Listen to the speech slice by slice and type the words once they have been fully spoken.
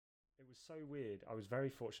was so weird. I was very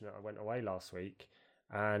fortunate. I went away last week,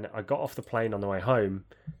 and I got off the plane on the way home.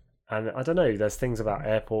 And I don't know. There's things about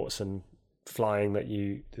airports and flying that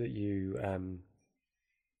you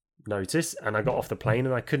notice. And I got off the plane,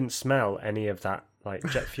 and I couldn't smell any of that like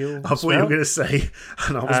jet fuel. I thought you were going to say,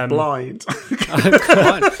 and I was blind.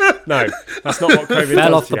 No, that's not what COVID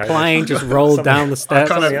Fell does off to the you. plane, just rolled down the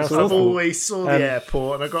steps. I've awful. always saw the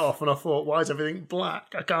airport, and I got off, and I thought, why is everything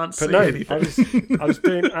black? I can't see But no, anything. I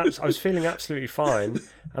was feeling absolutely fine,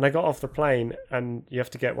 and I got off the plane, and you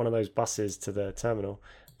have to get one of those buses to the terminal,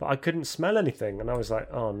 but I couldn't smell anything, and I was like,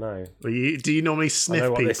 oh no. Well, do you normally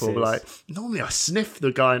sniff what this people? is. Like, normally I sniff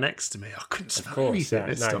the guy next to me. I couldn't smell anything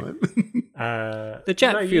this time. The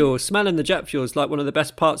jet fuel, smelling the jet fuel is like one of the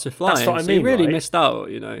best parts of flying. That's what I so mean, you really right? missed out,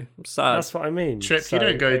 you know. I'm sad. That's what I mean. Trip, So you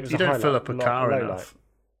don't it was a fill highlight, up a car low enough.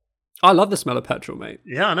 I love the smell of petrol, mate.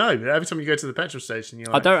 Yeah, I know. Every time you go to the petrol station, you're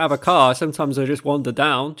I like, don't have a car. Sometimes I just wander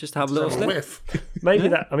down just to have a little sniff. whiff. Maybe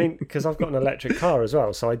because I've got an electric car as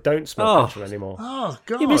well, so I don't smell petrol anymore. Oh,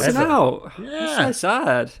 God. You're missing out. Yeah. It's so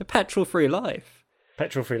sad. A petrol-free life.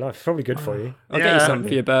 Petrol-free life is probably good for you. I'll get you something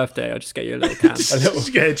for your birthday. I'll just get you a little can.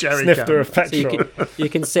 Just get a jerry Snifter can. of So petrol. you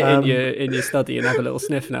can sit in your study and have a little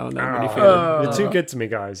sniff now and then when you feel You're too good to me,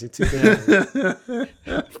 guys. You're too good to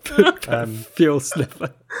me. fuel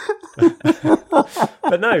sniffer.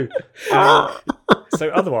 But no. So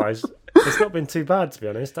otherwise, it's not been too bad, to be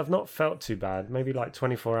honest. I've not felt too bad. Maybe like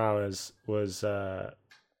 24 hours was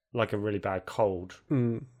like a really bad cold.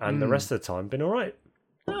 And the rest of the time, been all right.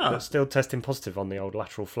 But still testing positive on the old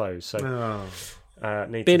lateral flow. So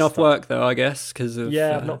need Being to off work though, I guess, because of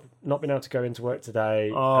I've not been able to go into work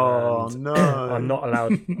today. Oh, and no. I'm not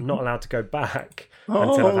allowed to go back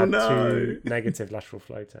until I've had 2 negative lateral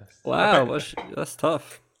flow tests. Wow, that's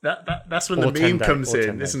tough. That's when Or the 10 meme days, comes or 10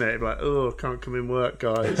 in, days. isn't it? Like, oh, can't come in work,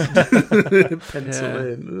 guys. Pencil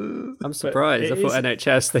in. I'm surprised. it I thought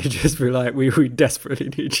NHS, they just be like, we desperately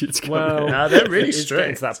need you to come Well, in. No, they're really it's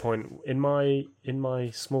getting strict. to that point. In my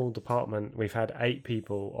small department, we've had 8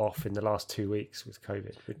 people off in the last 2 weeks with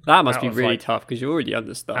COVID. That must be Out of, really like, tough because you're already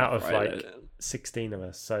understaffed. out of right? like 16 of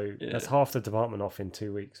us. So that's half the department off in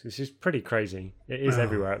 2 weeks, which is pretty crazy. It is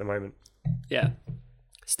everywhere at the moment. Yeah.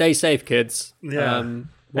 Stay safe, kids. Yeah.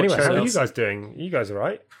 Anyway, how are you else? guys doing? You guys all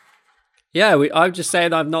right? Yeah, I'm just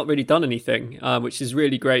saying I've not really done anything, which is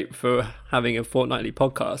really great for having a fortnightly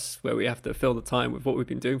podcast where we have to fill the time with what we've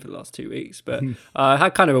been doing for the last 2 weeks. But I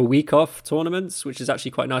had kind of a week off tournaments, which is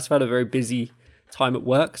actually quite nice. I've had a very busy time at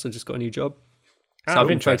work, so I just got a new job. So Out I've of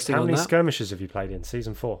been interest, focusing how on many that. skirmishes have you played in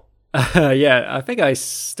season 4? Yeah, I think I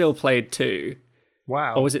still played 2.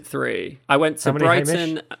 Wow. Or was it 3? I went to How many,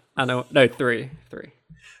 Brighton and no, 3.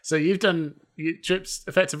 So Trip's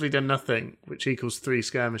effectively done nothing, which equals 3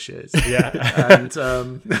 skirmishes. Yeah.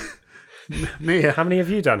 And Mia, How many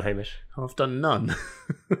have you done, Hamish? I've done none.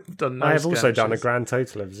 I've done no I have also done a skirmishes. grand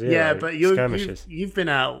total of 0 Yeah, but skirmishes. you've been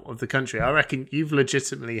out of the country. I reckon you've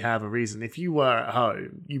legitimately have a reason. If you were at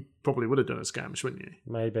home, you probably would have done a skirmish, wouldn't you?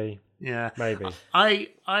 Maybe. Yeah. Maybe. I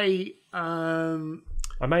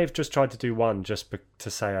I may have just tried to do one just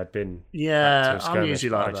to say I'd been yeah, to a I'm skirmish, usually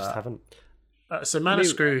but like I just that. haven't. So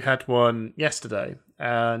Manascrew had one yesterday,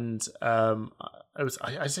 and I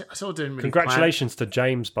sort of didn't really Congratulations to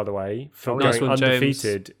James, by the way, for Nice going one, James.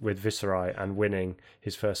 undefeated with Viserai and winning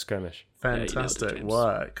his first skirmish. plan. Yeah, you nailed it, Fantastic James.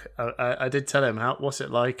 work. I did tell him what's it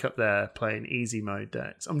like up there playing easy mode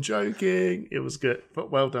decks. I'm joking. It was good, but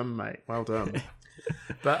well done, mate. Well done.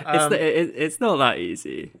 But It's not that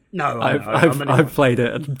easy. no, I've played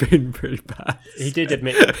it and been pretty bad. He did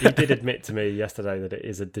admit to me yesterday that it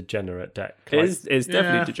is a degenerate deck. Like, It's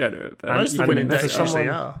definitely Yeah. degenerate. But most of the and winning for decks actually someone-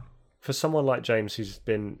 are. for someone like James, who's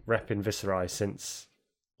been repping Viserai since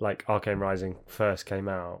like Arcane Rising first came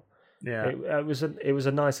out, Yeah. it was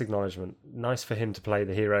a nice acknowledgement. Nice for him to play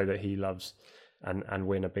the hero that he loves and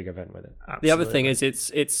win a big event with it. the other thing is,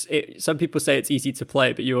 some people say it's easy to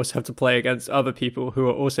play, but you also have to play against other people who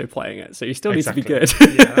are also playing it. So you still need to be good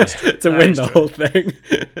to win the whole thing.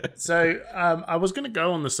 So I was going to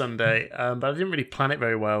go on the Sunday, but I didn't really plan it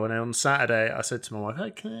very well. And on Saturday, I said to my wife,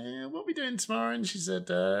 "Okay, what are we doing tomorrow?" And she said,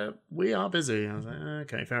 "We are busy." I was like,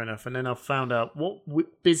 "Okay, fair enough." And then I found out what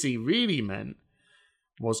busy really meant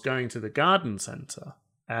was going to the garden centre.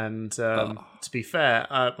 And to be fair,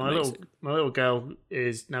 my little girl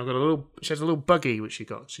is now got she has a little buggy which she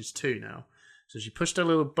got. She's 2 now, so she pushed her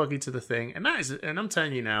little buggy to the thing, and I'm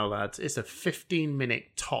telling you now, lads, it's a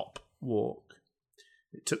 15-minute top walk.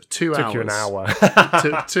 It took 2 hours. Took you an hour. It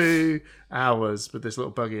took 2 hours with this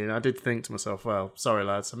little buggy, and I did think to myself, well, sorry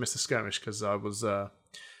lads, I missed the skirmish because I was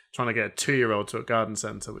trying to get a 2-year-old to a garden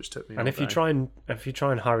centre, which took me. And all if you day.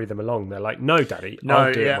 try and hurry them along, they're like, "No, Daddy, No,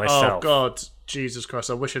 I'll do yeah. it myself." Oh God, Jesus Christ!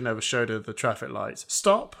 I wish I never showed her the traffic lights.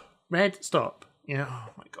 Stop, red, stop. Yeah. Oh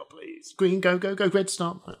my God, please. Green, go, go, go. Red,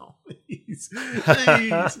 stop. Oh, please,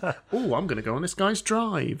 please. Oh, I'm going to go on this guy's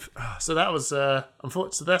drive. So that was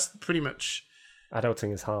unfortunate. So that's pretty much.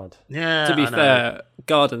 Adulting is hard. Yeah. To be I know. fair,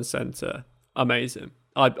 garden centre, amazing.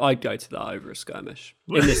 I'd go to that over a skirmish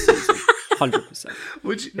in this season, 100%.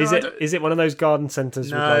 Would you, no, Is it one of those garden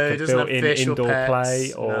centres No, with it like a doesn't have built-in fish or indoor pets.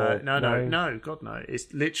 play? Or No, God no.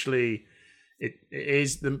 It's literally it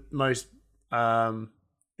is the most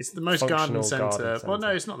it's the most garden Functional centre. garden Well, no,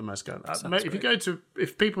 centre. it's not the most garden. Sounds If you great. go to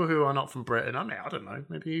if people who are not from Britain, I mean, I don't know.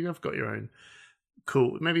 Maybe you have got your own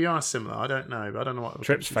cool. Maybe you are similar. I don't know. But I don't know what other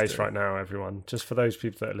Trip's countries face do. right now, everyone. Just for those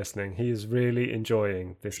people that are listening, he is really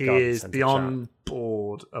enjoying this. He garden is centre beyond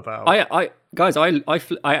bored about. Guys, I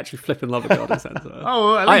actually flip and love a garden centre.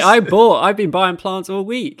 Oh, well, at least I've been buying plants all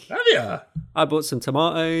week. have you? I bought some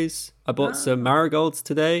tomatoes. I bought some marigolds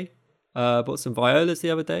today. Bought some violas the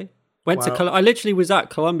other day. Went to. I literally was at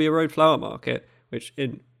Columbia Road Flower Market, which,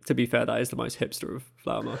 to be fair, that is the most hipster of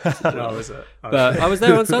flower markets. Oh, is it? But I was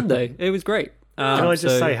there on Sunday. It was great. Can I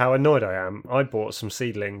just say how annoyed I am? I bought some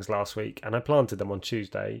seedlings last week and I planted them on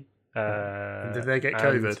Tuesday. Did they get and-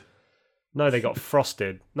 COVID? No, they got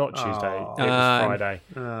frosted. Not Tuesday. It was Friday.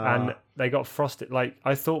 And they got frosted. Like,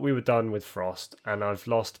 I thought we were done with frost, and I've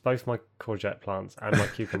lost both my courgette plants and my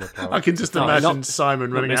cucumber plants. I can just No, imagine not-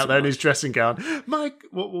 Simon running out missing there in much. his dressing gown. Mike,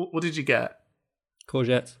 what did you get?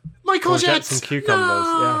 Courgettes. My courgettes, Courgettes and cucumbers,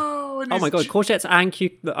 no! And Oh my god, courgettes and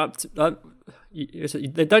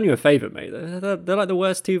they've done you a favour, mate. They're like the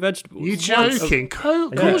worst two vegetables. You joking?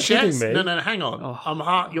 Courgettes? kidding me? No, hang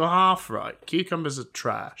on. You're half right. Cucumbers are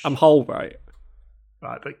trash. I'm whole, right?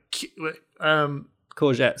 right, but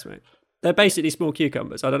Courgettes, mate. They're basically small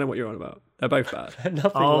cucumbers. I don't know what you're on about. They're both bad.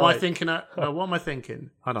 Nothing oh, am I like. thinking? What am I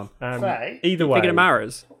thinking? Hold on. Faye? Either way, Thinking of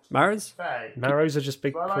Maras? Maras? Faye, marrows are just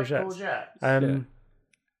big do I like courgettes. courgettes?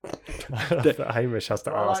 Hamish has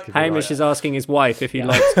to ask. if he Hamish likes is asking his wife if he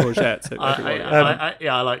likes courgettes.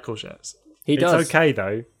 I like courgettes. He It's does. okay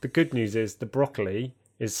though. The good news is the broccoli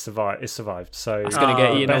is survived. So It's going to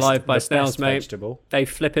get eaten alive by the snails, best mate. vegetable. They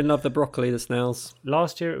flipping love the broccoli, the snails.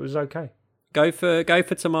 Last year it was okay. Go for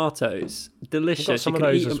tomatoes. We've got Delicious. some You of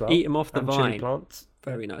can those eat as them, well. eat them off the And chili vine. plants.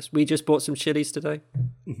 Very nice. We just bought some chilies today.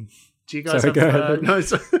 Do you guys Sorry, go have? ahead. No,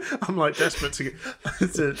 I'm like desperate to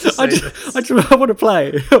say I this. want to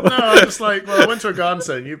play. No, I'm just like, well, I went to a garden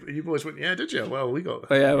centre. You boys went, yeah, did you? Well, we got.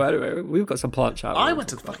 But yeah, well, anyway, we've got some plant chat. I went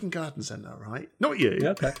to the fucking garden centre, right? Not you. Yeah,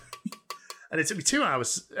 okay. And it took me 2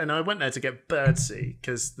 hours, and I went there to get birdseed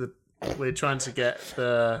because we're trying to get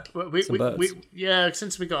the birds.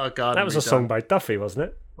 since we got our garden. That was a redone. song by Duffy, wasn't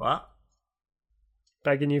it? What?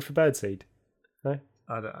 Begging you for birdseed. No?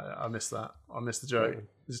 I missed that. I missed the joke. It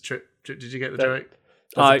was a trip. Did you get the That- joke?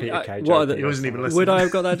 That's a Peter Kay joke. He wasn't even listening. Would I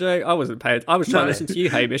have got that joke? I wasn't paid. I was trying No. to listen to you,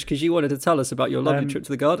 Hamish, because you wanted to tell us about your lovely trip to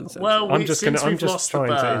the garden centre. Well, I'm just since we've trying lost to the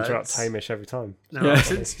birds, interrupt Hamish every time. No, Yeah.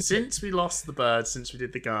 since we lost the birds, since we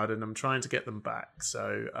did the garden, I'm trying to get them back.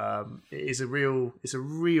 So it's a real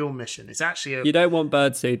mission. It's actually You don't want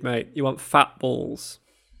birdseed, mate. You want fat balls.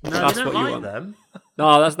 no, that's you don't what you like want. them.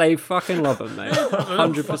 No, they fucking love them, mate. I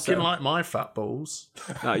don't fucking 100%. like my fat balls.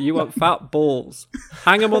 No, you want fat balls.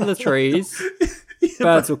 Hang them on the trees.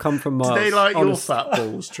 Birds will come from miles. Do they like Honest. your fat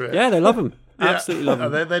balls, Trip? Yeah, they love them. Yeah. Absolutely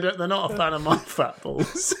love them. They're not a fan of my fat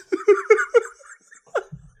balls.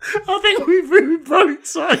 I think we've really broke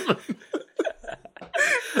Simon.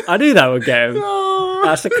 I knew that would get him. Oh,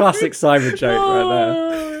 That's a classic Simon joke right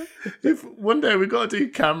there. If one day we've got to do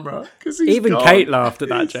camera because Even Kate laughed at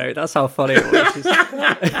that joke. That's how funny it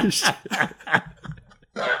was.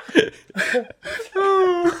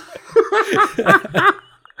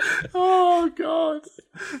 Oh God!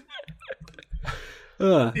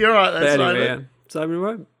 Ugh. You're right But there, anyway, Simon. yeah. Simon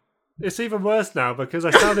right. It's even worse now because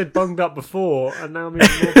I sounded bunged up before and now I'm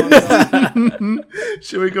even more bunged up.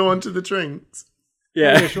 Shall we go on to the drinks?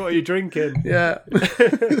 Yeah. Hamish, what are you drinking? Yeah.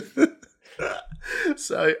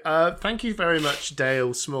 So, thank you very much,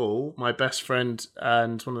 Dale Small, my best friend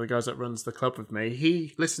and one of the guys that runs the club with me.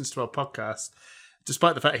 He listens to our podcast,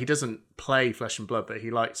 despite the fact he doesn't play Flesh and Blood, but he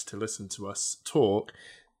likes to listen to us talk.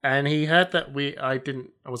 And he heard that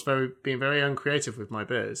I was being very uncreative with my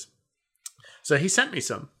beers. So he sent me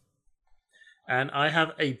some. And I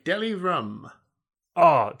have a Delhi rum.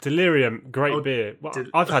 Oh, Delirium, great beer. Well,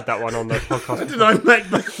 I've had that one on the podcast. Did I make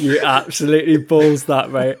that? You absolutely balls that,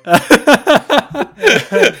 mate.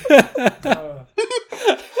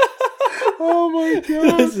 Oh my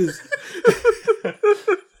God. This is...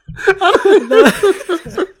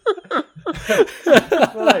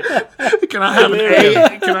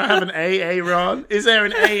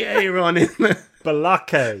 Aaron in there.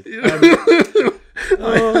 Balake.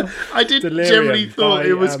 I did Delirium generally thought by,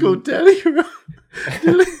 it was called Delirium.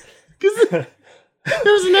 Because there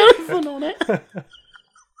was an elephant on it.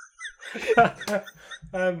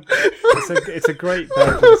 It's a great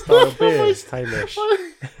Belgian style beer, Hamish.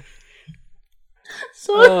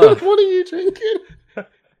 So, what are you drinking?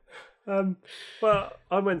 Well,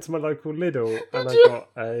 I went to my local Lidl and I got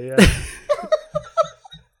a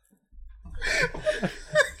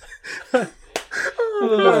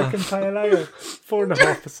American Pale Ale,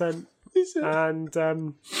 4.5%,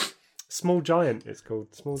 and Small Giant. It's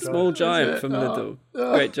called Small Giant from Lidl.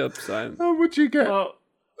 Great job, Simon. How would you get? Well,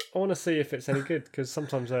 I want to see if it's any good because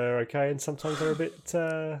sometimes they're okay and sometimes they're a bit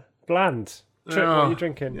bland. Trip, what are you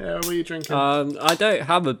drinking? Yeah, what are you drinking? I don't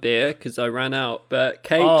have a beer because I ran out, but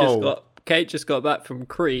Kate just got back from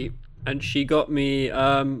Crete and she got me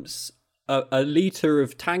a litre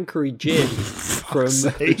of Tanqueray gin from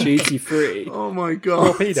the duty free. Oh my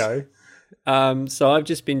god. Torpedo. So I've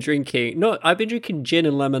just been drinking. I've been drinking gin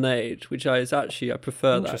and lemonade, which I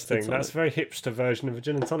prefer. Interesting. That's a very hipster version of a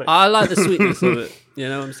gin and tonic. I like the sweetness of it. You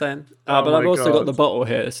know what I'm saying? But I've also got the bottle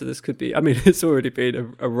here, so this could be. I mean, it's already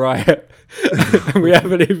been a riot. We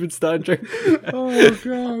haven't even started drinking.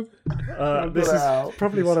 Oh god. This is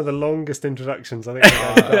probably one of the longest introductions I think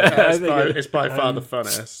I've done. It's by far the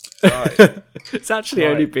funnest. Right. It's actually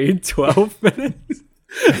only been 12 minutes.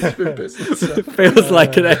 It's been business. It feels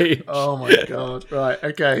like an age. Oh my god. Right,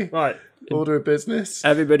 okay. Right. Order of business.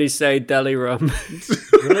 Everybody say deli rum.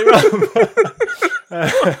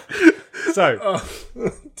 So,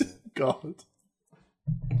 God.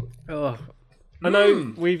 Oh, I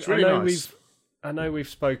know we've nice. I know we've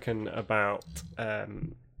spoken about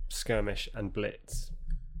Skirmish and Blitz.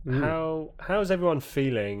 How's everyone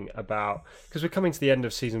feeling about, because we're coming to the end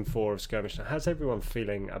of season 4 of Skirmish now, how's everyone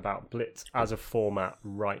feeling about Blitz as a format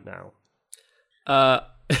right now? I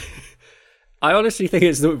honestly think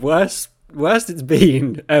it's the worst it's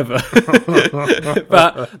been ever.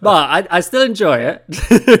 but I still enjoy it.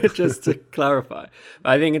 Just to clarify, but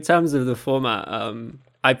I think in terms of the format,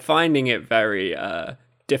 I'm finding it very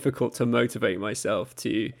difficult to motivate myself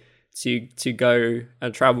to go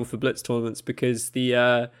and travel for Blitz tournaments because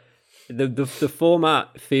the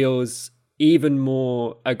format feels even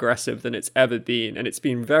more aggressive than it's ever been, and it's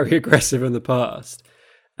been very aggressive in the past.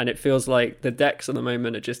 And it feels like the decks at the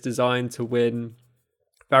moment are just designed to win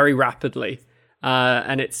very rapidly,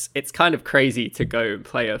 and it's kind of crazy to go and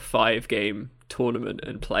play a 5-game tournament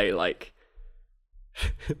and play like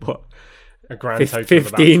what. A grand total 15 of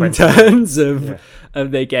about 20 turns of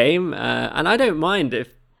the game, and I don't mind if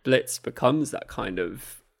Blitz becomes that kind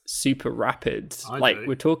of super rapid.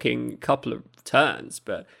 We're talking a couple of turns,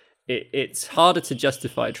 but it's harder to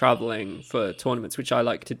justify traveling for tournaments, which I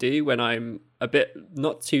like to do when I'm a bit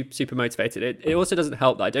not too super motivated. It also doesn't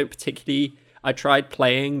help that I don't particularly. I tried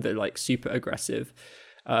playing the like super aggressive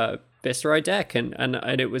Viserai deck, and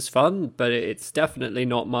it was fun, but it's definitely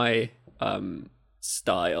not my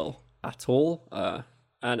style at all.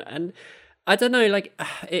 And I don't know, like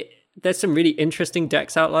there's some really interesting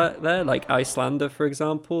decks out there, like Iyslander, for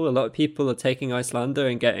example. A lot of people are taking Iyslander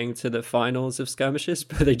and getting to the finals of skirmishes,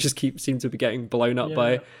 but they just seem to be getting blown up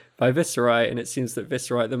by Viserai, and it seems that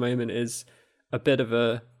Viserai at the moment is a bit of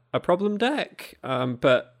a problem deck.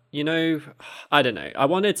 But you know, I don't know. I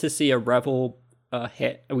wanted to see a Revel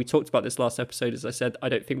hit. We talked about this last episode. As I said, I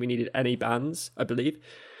don't think we needed any bans, I believe.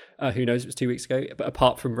 Who knows, it was 2 weeks ago. But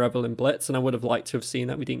apart from Revel and Blitz, and I would have liked to have seen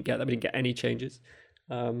that. We didn't get that. We didn't get any changes.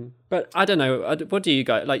 But I don't know. What do you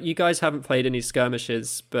guys... Like, you guys haven't played any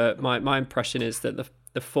skirmishes, but my impression is that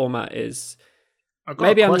the format is...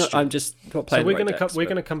 Maybe I'm just not playing. So we're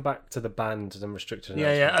going to come back to the banned and restricted.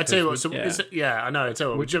 Yeah. I tell you what. So I know. I tell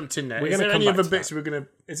you what. We jumped in there. Is there any other bits we're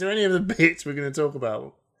gonna talk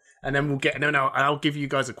about? And then we'll get. No. I'll give you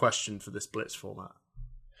guys a question for this Blitz format.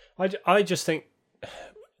 I just think,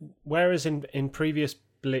 whereas in previous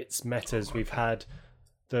Blitz metas we've had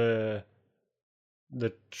the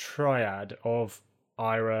triad of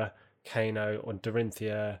Ira, Kano, and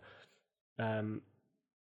Dorinthia.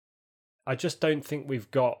 I just don't think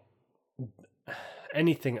we've got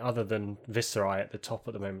anything other than Viserai at the top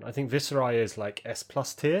at the moment. I think Viserai is like S+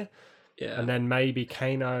 tier. Yeah. And then maybe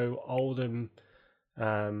Kano, Oldham,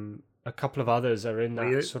 a couple of others are in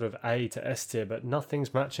that sort of A to S tier, but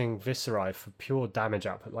nothing's matching Viserai for pure damage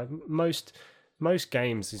output. Like most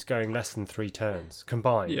games is going less than 3 turns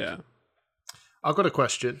combined. Yeah. I've got a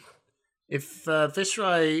question. If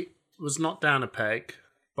Viserai was knocked down a peg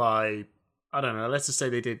by... I don't know, let's just say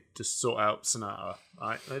they did just sort out Sonata,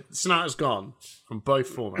 right? Sonata's gone from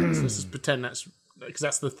both formats. Let's just pretend that's... Because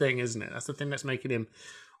that's the thing, isn't it? That's the thing that's making him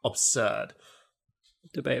absurd.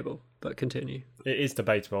 Debatable, but continue. It is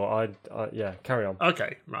debatable. Yeah, carry on.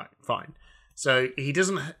 Okay, right, fine. So he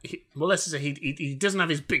doesn't. Let's just say he doesn't have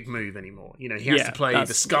his big move anymore. He has to play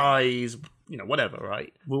the skies. Whatever.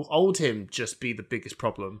 Right? Will old him just be the biggest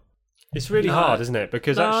problem? It's really hard, isn't it?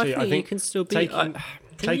 Because actually, I think you can still be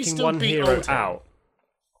taking one hero out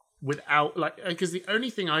without because the only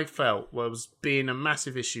thing I felt was being a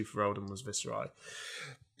massive issue for Oldham was Viserai.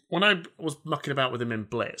 When I was mucking about with him in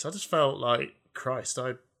Blitz, I just felt like, Christ,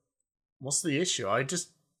 what's the issue? I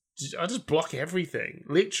just block everything,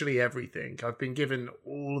 literally everything. I've been given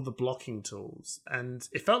all of the blocking tools, and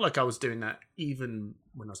it felt like I was doing that even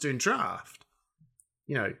when I was doing draft.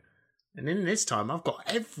 And in this time, I've got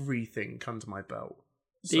everything under my belt.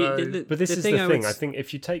 But this is the thing. I think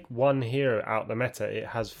if you take one hero out the meta, it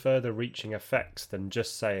has further reaching effects than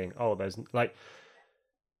just saying, "Oh, there's like."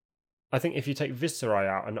 I think if you take Viserai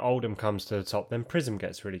out and Oldham comes to the top, then Prism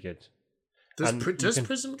gets really good. Does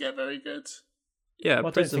Prism get very good? Yeah, I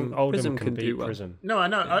don't think Oldham can beat well. Prism. No, I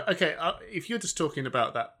know. Yeah. Okay, if you're just talking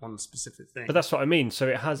about that one specific thing. But that's what I mean. So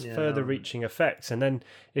it has further reaching effects. And then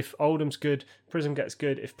if Oldham's good, Prism gets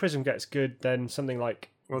good. If Prism gets good, then something like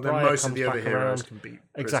then most of the other heroes can beat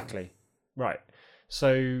Prism. Exactly. Right.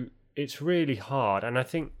 So it's really hard. And I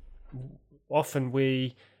think often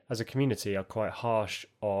we, as a community, are quite harsh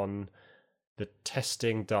on the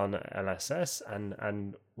testing done at LSS,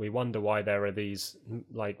 and we wonder why there are these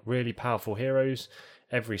like really powerful heroes.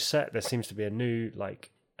 Every set there seems to be a new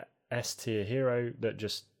like S tier hero that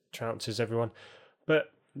just trounces everyone.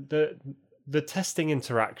 But the testing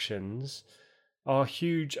interactions are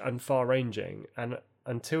huge and far ranging, and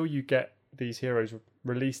until you get these heroes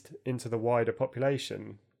released into the wider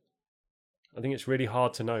population, I think it's really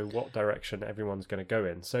hard to know what direction everyone's going to go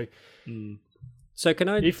in. So can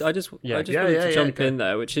I? I just wanted to jump in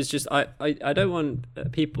there, which is just I don't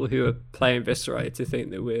want people who are playing Viserai to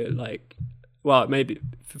think that we're like, well, maybe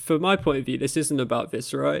from my point of view, this isn't about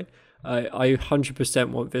Viserai. I 100%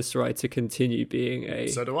 want Viserai to continue being a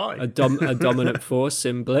dominant force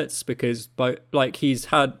in Blitz, because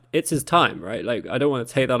it's his time, right? Like, I don't want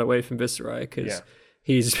to take that away from Viserai, because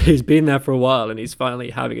he's been there for a while and he's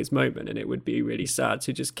finally having his moment, and it would be really sad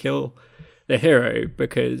to just kill the hero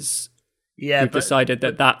because we've decided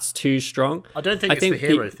that that's too strong. I don't think it's the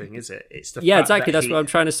hero thing, is it? It's the exactly. That's what I'm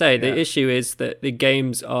trying to say. The issue is that the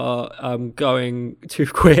games are going too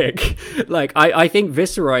quick. Like, I think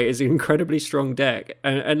Viserai is an incredibly strong deck,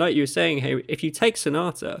 and like you were saying, hey, if you take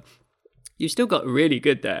Sonata, you've still got a really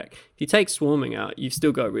good deck. If you take Swarming out, you've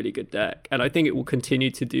still got a really good deck, and I think it will continue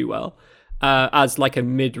to do well as like a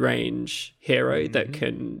mid-range hero that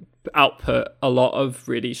can output a lot of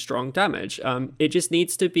really strong damage. It just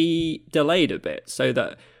needs to be delayed a bit so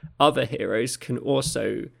that other heroes can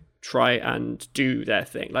also try and do their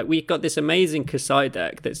thing. Like, we've got this amazing Kasai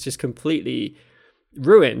deck that's just completely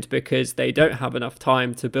ruined because they don't have enough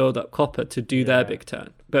time to build up copper to do their big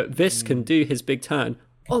turn. But Vis can do his big turn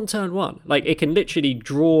on turn one. Like, it can literally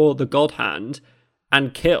draw the God Hand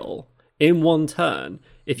and kill in one turn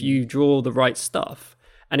if you draw the right stuff.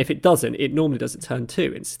 And if it doesn't, it normally does it turn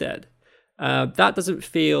two instead. That doesn't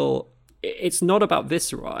feel... It's not about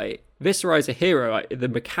Viserai. Viserai is a hero. The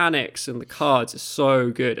mechanics and the cards are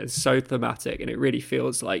so good and so thematic, and it really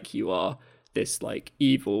feels like you are this like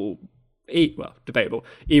evil... debatable.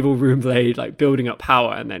 Evil Runeblade, like building up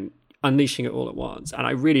power and then unleashing it all at once. And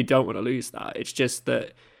I really don't want to lose that. It's just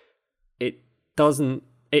that it doesn't...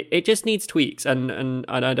 It just needs tweaks, and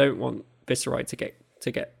I don't want Viserai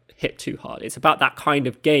to get hit too hard. It's about that kind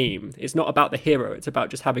of game. It's not about the hero. It's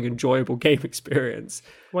about just having enjoyable game experience.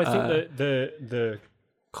 Well, I think the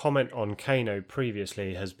comment on Kano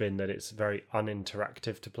previously has been that it's very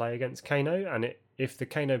uninteractive to play against Kano, and if the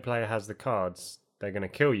Kano player has the cards, they're going to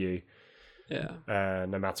kill you.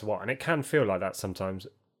 No matter what. And it can feel like that sometimes,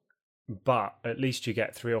 but at least you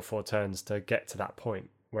get 3 or 4 turns to get to that point.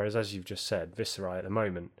 Whereas, as you've just said, Viserai at the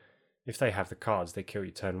moment, if they have the cards, they kill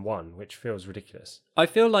you turn one, which feels ridiculous. I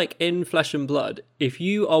feel like in Flesh and Blood, if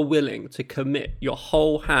you are willing to commit your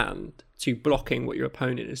whole hand to blocking what your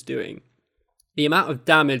opponent is doing, the amount of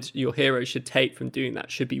damage your hero should take from doing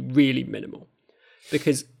that should be really minimal.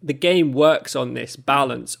 Because the game works on this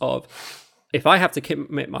balance of, if I have to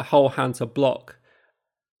commit my whole hand to block,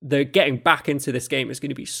 the getting back into this game is going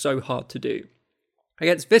to be so hard to do.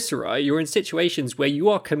 Against Viserai, you're in situations where you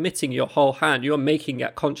are committing your whole hand. You're making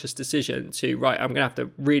that conscious decision to, right, I'm going to have to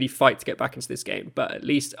really fight to get back into this game, but at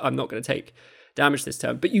least I'm not going to take damage this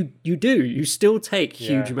turn. But you still take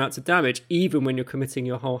huge amounts of damage, even when you're committing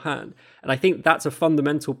your whole hand. And I think that's a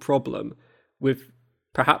fundamental problem with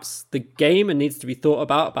perhaps the game and needs to be thought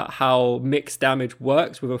about how mixed damage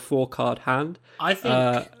works with a 4-card hand. I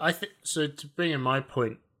think so. To bring in my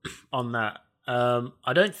point on that,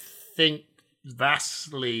 I don't think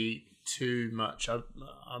vastly too much.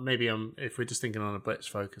 If we're just thinking on a blitz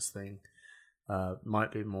focus thing,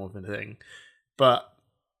 might be more of a thing. But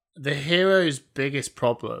the hero's biggest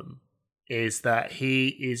problem is that he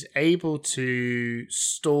is able to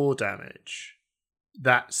store damage.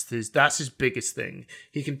 That's his biggest thing.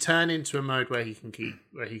 He can turn into a mode where he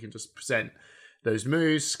can just present those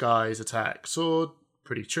moves, skies, attack, sword.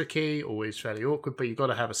 Pretty tricky, always fairly awkward, but you've got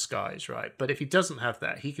to have a skies, right? But if he doesn't have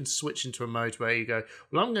that, he can switch into a mode where you go,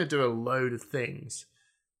 well, I'm going to do a load of things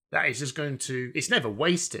that is just going to, it's never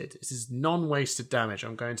wasted. This is non-wasted damage.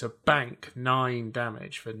 I'm going to bank 9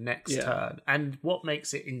 damage for next turn. And what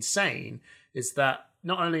makes it insane is that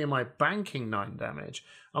not only am I banking 9 damage,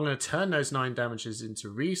 I'm going to turn those 9 damages into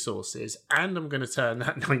resources, and I'm going to turn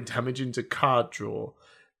that 9 damage into card draw.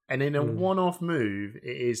 And in a one-off move,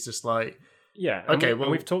 it is just like, yeah. Okay. Well,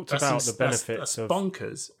 we've talked about the benefits of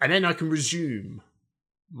bonkers, and then I can resume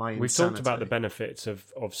my. We've talked about the benefits of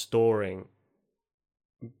storing,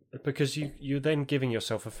 because you're then giving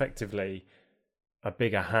yourself effectively a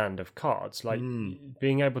bigger hand of cards, like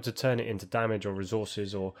being able to turn it into damage or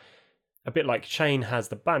resources, or a bit like Chain has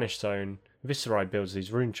the Banish Zone. Viserai builds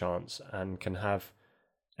these rune chants and can have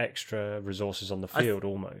extra resources on the field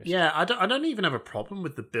almost. Yeah, I don't even have a problem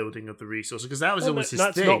with the building of the resources, because that was always his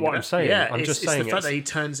thing. That's not what I'm saying. Yeah, I'm just saying it's the fact that he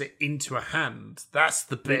turns it into a hand. That's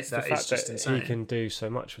the bit that is just insane. He can do so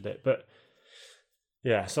much with it, but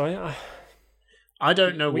yeah. So I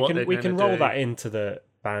don't know what we can roll that into the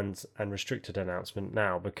banned and restricted announcement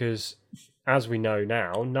now, because as we know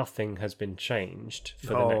now, nothing has been changed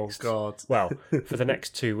for the next. Well, for the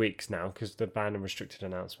next 2 weeks now, because the banned and restricted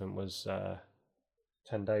announcement was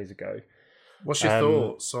 10 days ago. What's your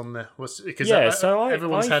thoughts on the?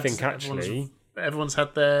 Everyone's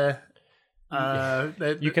had their.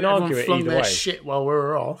 You can argue it either way. Shit while we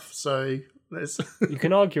were off, so you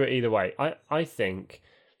can argue it either way. I think,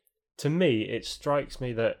 to me, it strikes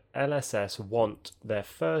me that LSS want their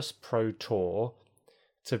first Pro Tour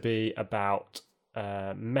to be about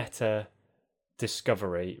meta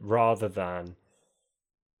discovery rather than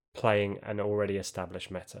playing an already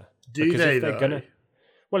established meta. Do they though?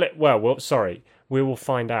 Sorry. We will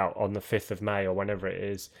find out on the 5th of May or whenever it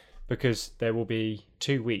is, because there will be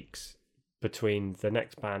 2 weeks between the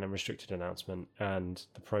next ban and restricted announcement and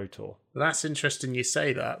the Pro Tour. That's interesting you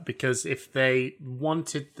say that, because if they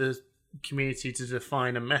wanted the community to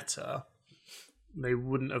define a meta, they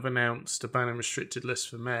wouldn't have announced a ban and restricted list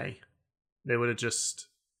for May. They would have just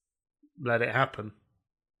let it happen.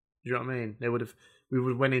 Do you know what I mean? We would have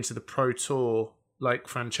went into the Pro Tour, like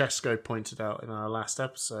Francesco pointed out in our last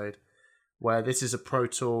episode, where this is a Pro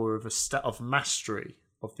Tour of mastery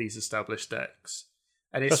of these established decks.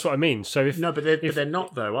 And that's what I mean. So but they're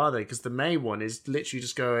not though, are they? Because the May one is literally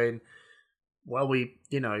just going, well,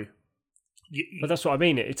 but that's what I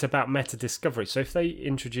mean. It's about meta discovery. So if they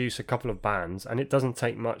introduce a couple of bans, and it doesn't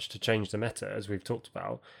take much to change the meta, as we've talked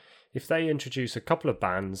about, if they introduce a couple of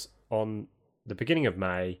bans on the beginning of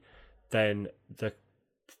May, then the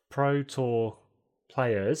Pro Tour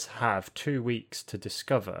players have 2 weeks to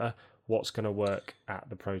discover what's going to work at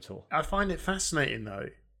the Pro Tour. I find it fascinating though.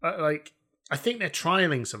 I think they're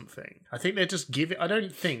trialing something. I think they're just giving. I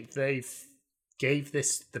don't think they've gave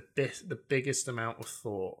this the biggest amount of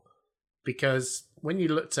thought, because when you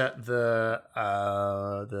looked at the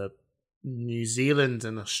New Zealand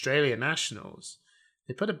and Australia nationals,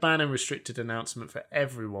 they put a ban and restricted announcement for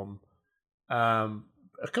everyone a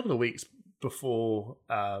couple of weeks before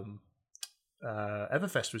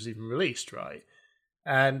Everfest was even released, right?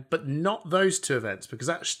 But not those 2 events, because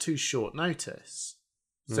that's too short notice.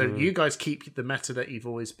 So you guys keep the meta that you've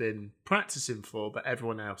always been practicing for, but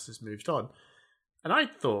everyone else has moved on. And I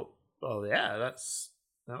thought, well, yeah, that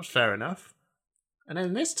was fair enough. And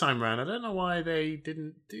then this time around, I don't know why they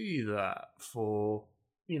didn't do that for,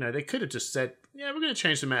 they could have just said, yeah, we're going to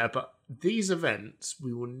change the meta, but these events,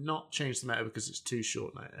 we will not change the meta because it's too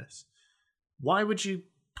short notice. Why would you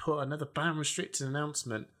put another ban restricted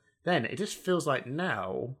announcement then? It just feels like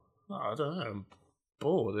now, I don't know, I'm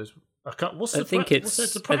bored. I think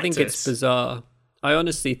it's bizarre. I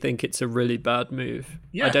honestly think it's a really bad move.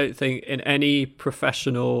 Yeah. I don't think in any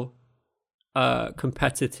professional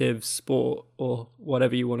competitive sport, or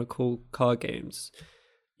whatever you want to call card games,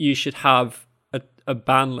 you should have a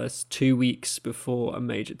ban list 2 weeks before a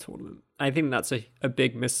major tournament. I think that's a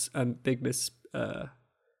big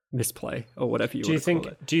misplay or whatever you Do you want to call it.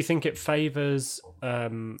 think? Do you think it favours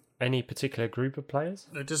any particular group of players?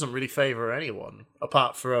 It doesn't really favour anyone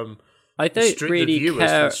apart from I don't the really viewers,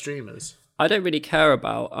 care. the streamers. I don't really care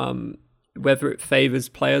about whether it favors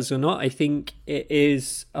players or not. I think it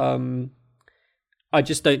is. I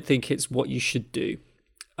just don't think it's what you should do.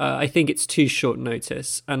 I think it's too short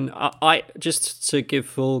notice. And I just to give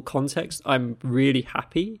full context, I'm really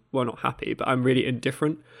happy. Well, not happy, but I'm really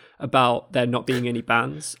indifferent about there not being any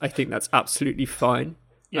bans. I think that's absolutely fine.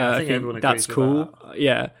 Yeah, I think everyone agrees that's with cool. that.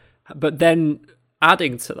 Yeah, but then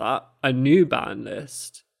adding to that a new ban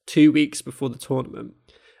list 2 weeks before the tournament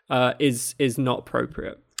is not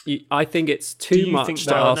appropriate. I think it's too much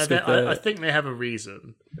to ask. I think they have a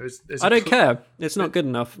reason. There's I don't care. It's not good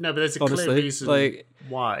enough. No, but there's a honestly. clear reason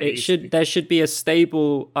why. There should be a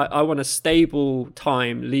stable. I want a stable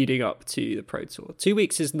time leading up to the Pro Tour. 2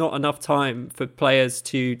 weeks is not enough time for players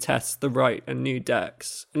to test the right and new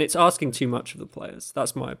decks, and it's asking too much of the players.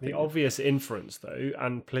 That's my opinion. The obvious inference, though,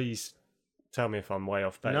 and please tell me if I'm way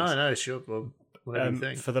off base. No, sure. Well, whatever you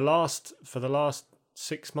think. For the last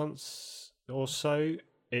 6 months or so,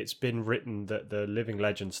 it's been written that the Living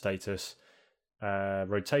Legend status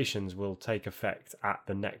rotations will take effect at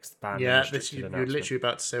the next ban. Yeah, you're literally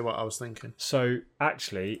about to say what I was thinking. So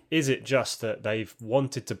actually, is it just that they've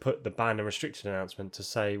wanted to put the ban and restricted announcement to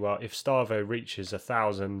say, well, if Starvo reaches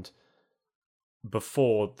 1,000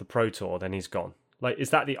 before the Pro Tour, then he's gone? Like,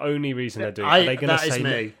 is that the only reason they're doing it? Are they going to say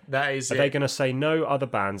me. That is Are they going to say no other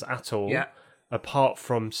bans at all? Yeah. Apart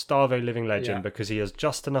from Starvo Living Legend, Yeah. because he has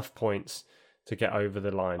just enough points to get over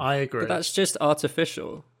the line. I agree. But that's just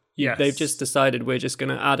artificial. Yes. They've just decided we're just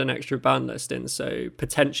going to add an extra ban list in, so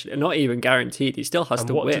potentially, not even guaranteed, he still has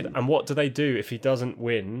to win. And what do they do if he doesn't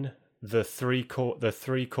win the three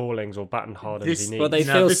callings or baton hardens he needs? Well, they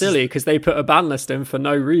feel silly because they put a ban list in for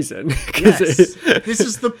no reason. Yes, this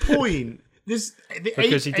is the point.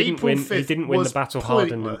 Because he didn't win. He didn't win the battle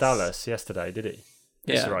hardened in Dallas yesterday, did he?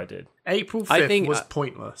 Yes, Yeah. I did. April 5th was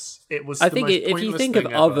pointless. It was. I the think most if you pointless think thing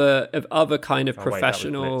of ever. other kind of Oh, wait, that was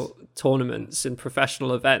professional tournaments and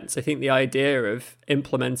professional events, I think the idea of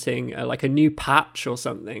implementing like a new patch or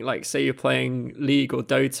something, like say you're playing League or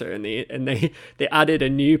Dota and they added a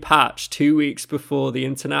new patch 2 weeks before the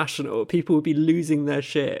international, people would be losing their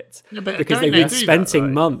shit because they've been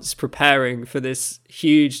spending months preparing for this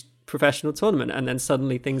huge professional tournament, and then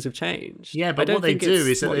suddenly things have changed. Yeah, but what they do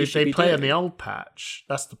is that they play on the old patch.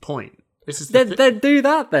 That's the point. This is then do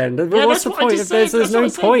that then. What's the point if there's no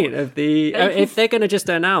point of the if they're going to just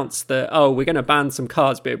announce that we're going to ban some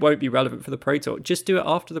cards but it won't be relevant for the Pro Tour, just do it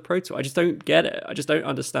after the Pro Tour. I just don't get it. I just don't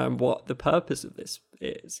understand what the purpose of this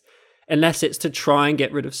is, unless it's to try and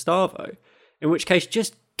get rid of Starvo, in which case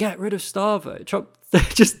just get rid of Starvo.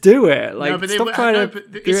 Just do it. Stop trying to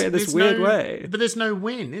do it in this weird way. But there's no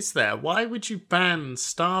win, is there? Why would you ban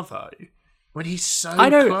Starvo when he's so I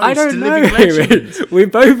don't close to know. Living Legend? We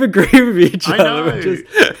both agree with each I other. know.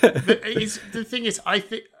 The thing is, I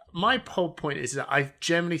think my whole point is that I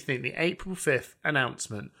generally think the April 5th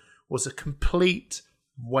announcement was a complete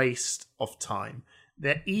waste of time.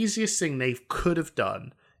 The easiest thing they could have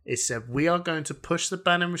done is said, we are going to push the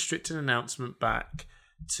ban and restricted announcement back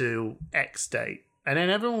to X date. And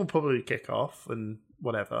then everyone will probably kick off and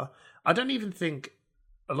whatever. I don't even think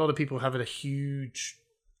a lot of people have a huge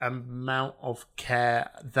amount of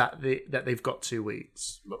care that they've got 2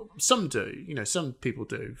 weeks. Some do, some people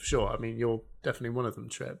do. Sure, I mean you're definitely one of them,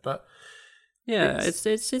 Trip. But yeah, it's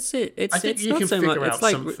I think it's you not can so figure much. out It's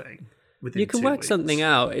like something. You can work something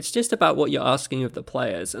out. It's just about what you're asking of the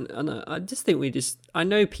players, and I just think I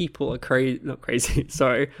know people are not crazy.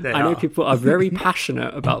 Sorry, I know people are very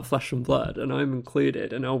passionate about Flesh and Blood, and I'm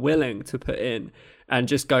included, and are willing to put in and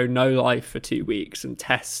just go no life for 2 weeks and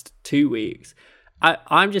test 2 weeks.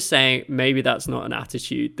 I'm just saying maybe that's not an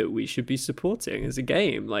attitude that we should be supporting as a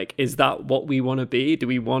game. Like, is that what we want to be? Do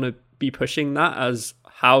we want to be pushing that as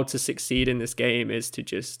how to succeed in this game is to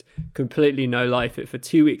just completely no life it for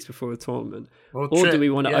 2 weeks before the tournament? Or do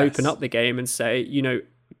we want to open up the game and say,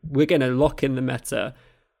 we're going to lock in the meta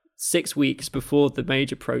 6 weeks before the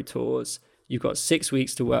major Pro Tours. You've got 6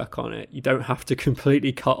 weeks to work on it. You don't have to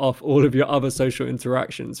completely cut off all of your other social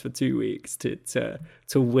interactions for 2 weeks to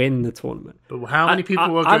win the tournament. But how many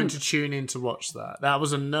people are going to tune in to watch that? That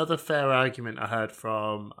was another fair argument I heard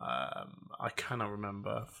from I cannot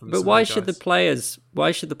remember. But why should the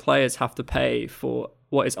players have to pay for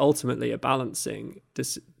what is ultimately a balancing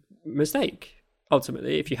mistake?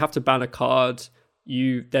 Ultimately, if you have to ban a card,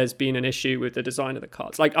 there's been an issue with the design of the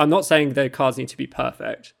cards. Like, I'm not saying the cards need to be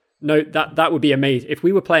perfect. No, that would be amazing. If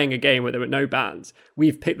we were playing a game where there were no bans,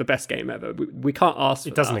 we've picked the best game ever. We can't ask for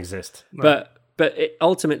It doesn't that. exist. But but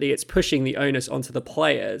ultimately it's pushing the onus onto the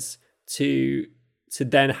players to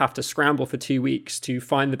then have to scramble for 2 weeks to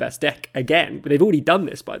find the best deck again. But they've already done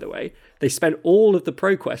this, by the way. They spent all of the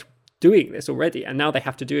ProQuest doing this already, and now they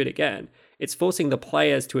have to do it again. It's forcing the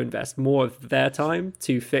players to invest more of their time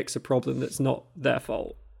to fix a problem that's not their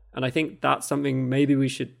fault. And I think that's something maybe we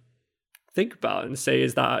should think about and say,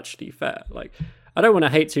 is that actually fair? Like, I don't want to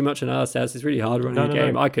hate too much on LSS. It's really hard running a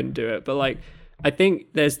game. I couldn't do it. But like, I think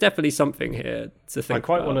there's definitely something here to think I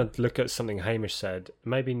quite about. want to look at something Hamish said,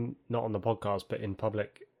 maybe not on the podcast, but in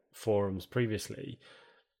public forums previously.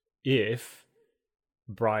 If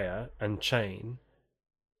Briar and Chain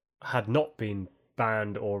had not been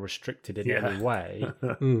banned or restricted in any way,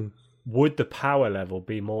 would the power level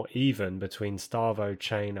be more even between Starvo,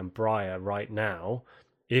 Chain, and Briar right now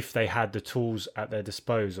if they had the tools at their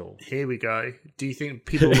disposal? Here we go. Do you think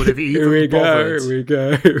people would have even bothered? Here we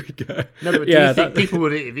go. No, but do you think people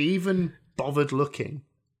would have even bothered looking?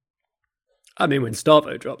 I mean, when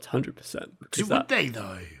Starvo dropped 100%. Would they,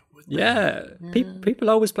 though? Yeah. People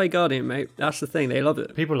always play Guardian, mate. That's the thing. They love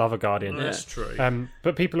it. People love a Guardian. That's true.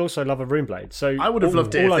 But people also love a Runeblade. So I would have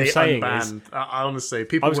loved it all if I'm they saying unbanned. I honestly,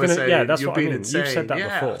 people I was were gonna- saying, yeah, that's you're what I being mean. insane. You've said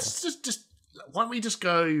that before. Just why don't we just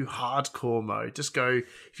go hardcore mode? Just go,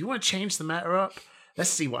 if you want to change the meta up, let's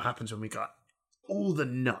see what happens when we got all the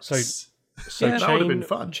nuts. So that would have been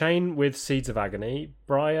fun. Chain with Seeds of Agony,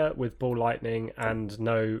 Briar with Ball Lightning and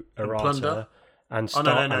no errata. Plunder? And Oh, Star-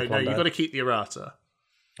 no, and Plunder. you've got to keep the errata.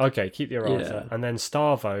 Okay, keep the errata. Yeah. And then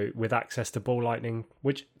Starvo with access to Ball Lightning,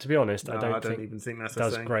 which, to be honest, I don't even think that's a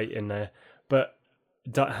does thing. great in there. But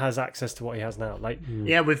has access to what he has now. Like,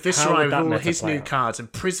 Yeah, with How Viscerai, would with that all meta his play new out? cards,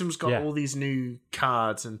 and Prism's got Yeah. all these new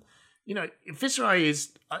cards, and you know, Viscerai is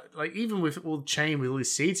like, even with all Chain with all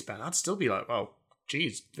his seeds ban, I'd still be like, oh,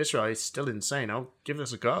 geez, Viscerai is still insane. I'll give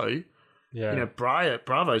this a go. yeah. You know,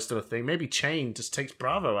 Bravo's still a thing. Maybe Chain just takes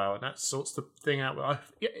Bravo out, and that sorts the thing out.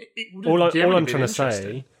 It would have all generally I'm been trying to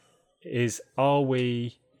interesting. say is, are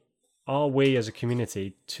we as a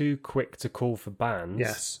community too quick to call for bans?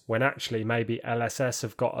 Yes. When actually maybe LSS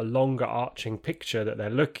have got a longer arching picture that they're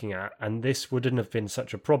looking at, and this wouldn't have been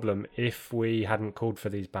such a problem if we hadn't called for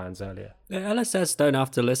these bans earlier. The LSS don't have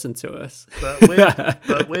to listen to us.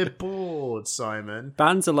 But we're bored, Simon.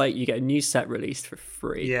 Bans are like, you get a new set released for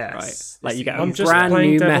free, Yes. right? Like you get a I'm just brand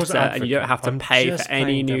playing new devil's meta and you don't have to advocate. pay I'm for just any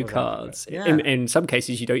playing new devil's cards. advocate. Yeah. In some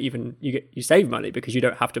cases, you don't even you save money because you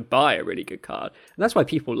don't have to buy a really good card, and that's why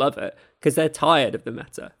people love it, because they're tired of the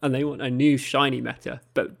meta and they want a new shiny meta,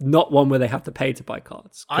 but not one where they have to pay to buy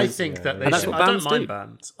cards. I think that they And that's should. what I don't bans mind do.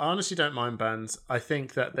 bans. I honestly don't mind bans. I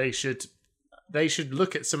think that they should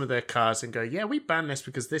look at some of their cards and go, yeah, we banned this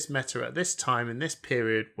because this meta at this time in this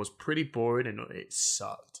period was pretty boring and it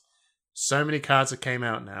sucked. So many cards that came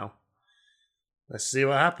out now. Let's see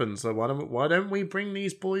what happens. So why don't we bring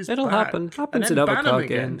these boys It'll back? happen. and Happens then in other ban 'em card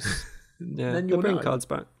again? games. Yeah, Then they'll you'll bring know. cards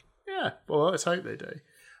back. Yeah, well, let's hope they do.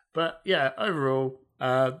 But yeah, overall,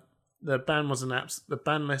 the ban was the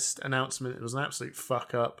ban list announcement. It was an absolute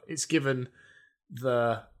fuck up. It's given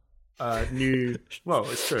the new. Well,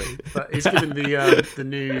 it's true, but it's given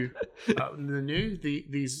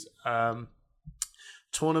these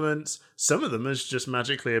tournaments. Some of them has just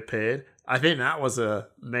magically appeared. I think that was a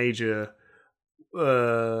major.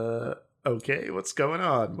 Okay, what's going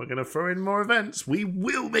on? We're gonna throw in more events. We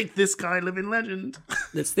will make this guy living legend.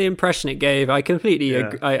 That's the impression it gave. I completely,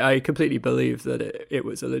 Yeah. I completely believe that it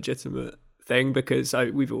was a legitimate thing, because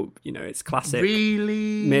we've all, it's classic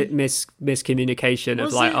Really? miscommunication of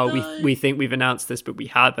Was like, it oh, though? we think we've announced this, but we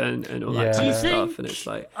haven't, and all that Yeah. kind Do of you stuff. think- And it's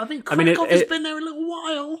like, I mean, I mean, Krakow has it- been there a little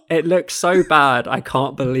while. it looks so bad. I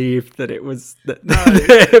can't believe that it was that. No,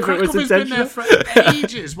 if it Krakow was has been there intentional. for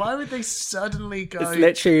ages. Why would they suddenly go? It's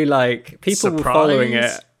literally like people were following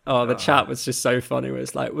Surprise. it. Oh, the chat was just so funny. Where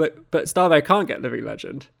it's like, but Starvo can't get Living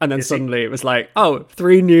Legend, and then Yes, suddenly it was like, oh,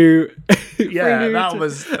 three new, Yeah, three new that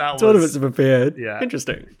was tournaments have appeared. Yeah.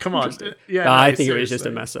 Interesting. Come on. Interesting. Yeah, No, no, I think it was just a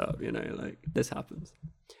seriously. mess up. Like this happens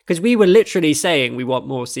because we were literally saying we want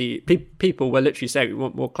more. People were literally saying we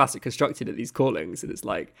want more classic constructed at these callings, and it's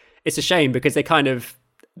like it's a shame because they kind of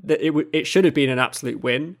it should have been an absolute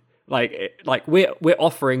win. Like we're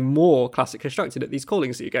offering more classic constructed at these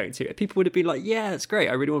callings that you're going to. People would have been like, yeah, it's great.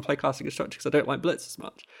 I really want to play classic constructed because I don't like Blitz as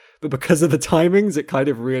much. But because of the timings, it kind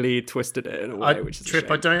of really twisted it in a way, which is a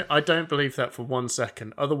Trip, shame. I don't believe that for 1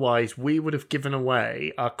 second. Otherwise, we would have given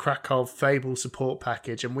away our Krakow Fable support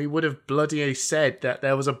package, and we would have bloody said that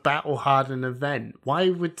there was a battle hardened event. Why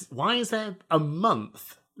is there a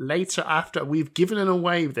month later after we've given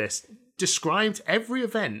away this, described every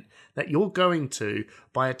event that you're going to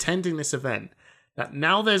by attending this event? that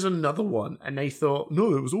now there's another one, and they thought,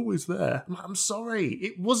 no, it was always there. I'm sorry,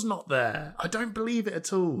 it was not there. I don't believe it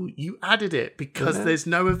at all. You added it because there's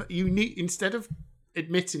no... instead of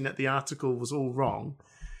admitting that the article was all wrong,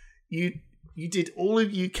 you did all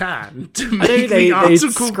of you can to make the article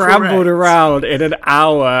they scrambled correct. around in an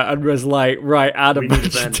hour and was like, right, add a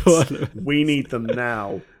bunch of tournaments. We need them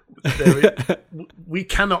now. We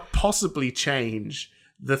cannot possibly change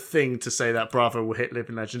the thing to say that Bravo will hit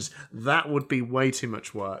Living Legends. That would be way too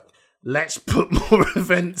much work. Let's put more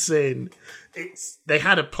events in. They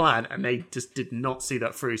had a plan and they just did not see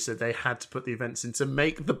that through, so they had to put the events in to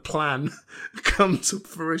make the plan come to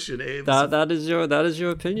fruition. That is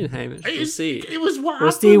your opinion, Hamish. We'll see. It was what We'll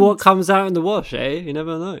happened. see what comes out in the wash, eh? You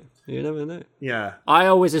never know. Yeah. I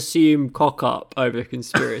always assume cock up over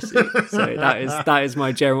conspiracy, so that is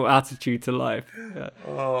my general attitude to life.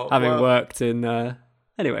 Having worked in.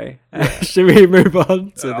 Anyway, should we move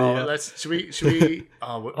on to the? Should we?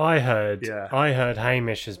 I heard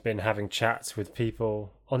Hamish has been having chats with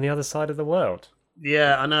people on the other side of the world.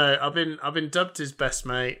 Yeah, I know. I've been dubbed his best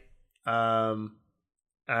mate, and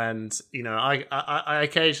you know, I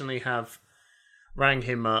occasionally have rang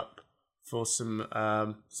him up for some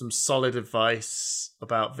solid advice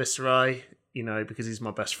about Viserai, you know, because he's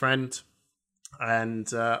my best friend,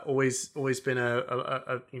 and always been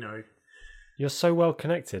a you know. You're so well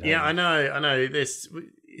connected. Yeah, I know.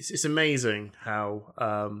 It's amazing how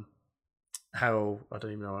I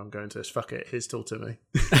don't even know where I'm going to this. Fuck it, here's Tall Timmy.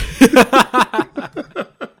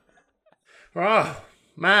 Oh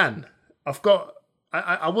man, I've got.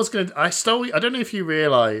 I was gonna. I don't know if you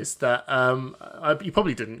realised that. You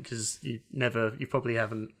probably didn't because you probably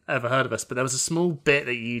haven't ever heard of us. But there was a small bit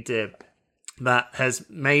that you did that has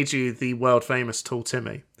made you the world famous Tall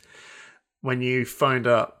Timmy when you phoned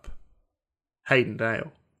up Hayden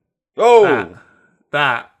Dale. Oh,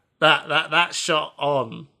 that shot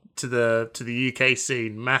on to the UK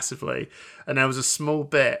scene massively, and there was a small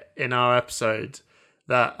bit in our episode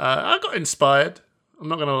that I got inspired. I'm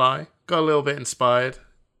not gonna lie, got a little bit inspired,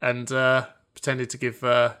 and pretended to give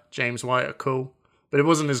James White a call, but it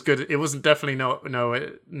wasn't as good. It wasn't definitely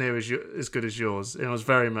nowhere near as good as yours. It was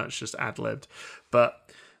very much just ad-libbed.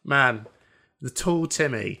 But man, the Tall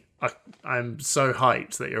Timmy, I'm so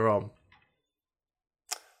hyped that you're on.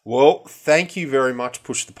 well, thank you very much,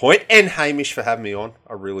 Push the Point, and Hamish for having me on.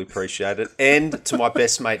 I really appreciate it. And to my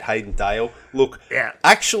best mate, Hayden Dale. Look,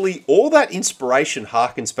 actually, all that inspiration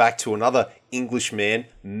harkens back to another Englishman,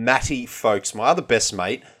 Matty Folkes, my other best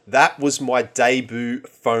mate. That was my debut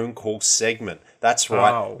phone call segment. That's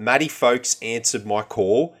right. Oh. Matty Folkes answered my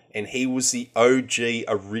call, and he was the OG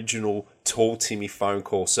original Tall Timmy phone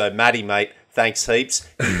call. So, Matty, mate, thanks heaps.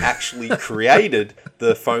 He actually created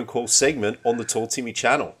the phone call segment on the Tall Timmy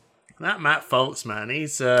channel. That Matt Folkes, man,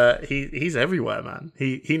 he's everywhere, man.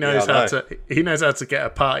 He knows how to get a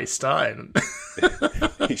party started.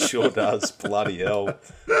 He sure does. Bloody hell.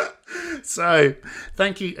 So,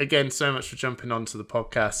 thank you again so much for jumping onto the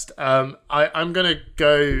podcast. I'm going to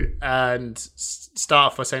go and start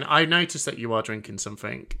off by saying I noticed that you are drinking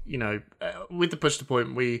something. You know, with the Push the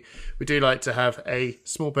Point, we do like to have a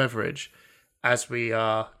small beverage as we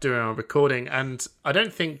are doing our recording, and I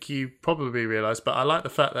don't think you probably realise, but I like the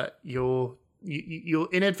fact that you're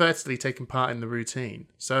inadvertently taking part in the routine.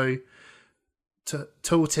 So,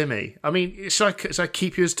 Tall Timmy. I mean, should I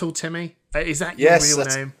keep you as Tall Timmy? Is that your real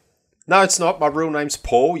name? No, it's not. My real name's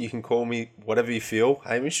Paul. You can call me whatever you feel,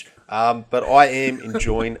 Hamish. But I am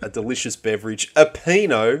enjoying a delicious beverage, a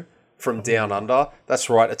Pinot from Down Under. That's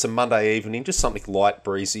right. It's a Monday evening, just something light,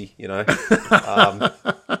 breezy, you know.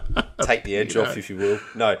 Take the edge off, if you will.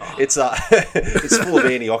 No, it's it's full of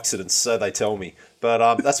antioxidants, so they tell me.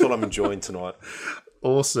 But that's what I'm enjoying tonight.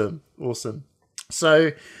 Awesome.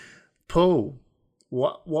 So, Paul,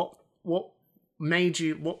 what made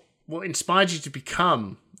you? What inspired you to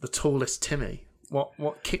become the tallest Timmy?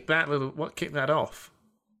 What kicked that off?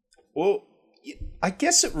 Well, I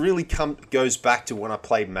guess it really goes back to when I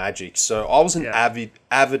played Magic. So I was an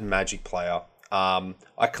avid Magic player.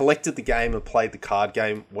 I collected the game and played the card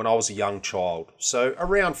game when I was a young child. So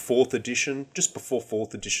around 4th edition, just before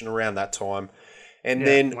 4th edition, around that time. And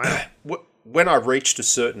then when I reached a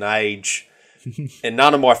certain age and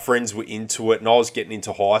none of my friends were into it and I was getting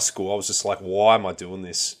into high school, I was just like, why am I doing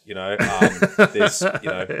this? You know,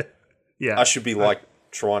 I should be like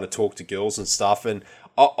trying to talk to girls and stuff. And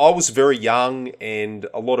I was very young and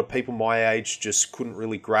a lot of people my age just couldn't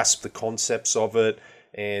really grasp the concepts of it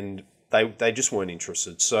and they just weren't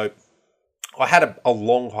interested. So I had a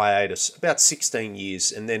long hiatus, about 16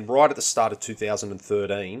 years. And then right at the start of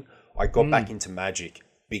 2013, I got back into Magic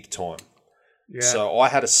big time. Yeah. So I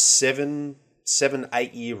had a 7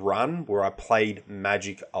 8 year run where I played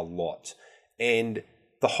Magic a lot. And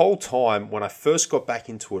the whole time when I first got back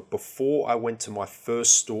into it, before I went to my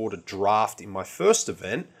first store to draft in my first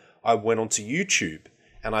event, I went onto YouTube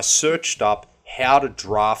and I searched up how to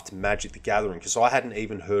draft Magic the Gathering because I hadn't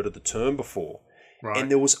even heard of the term before. Right.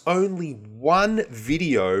 And there was only one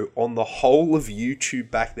video on the whole of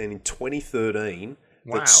YouTube back then in 2013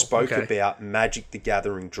 that spoke about Magic the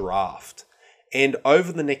Gathering draft. And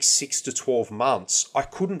over the next 6 to 12 months, I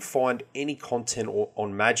couldn't find any content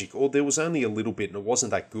on Magic, or there was only a little bit and it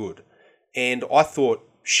wasn't that good. And I thought,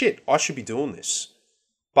 shit, I should be doing this.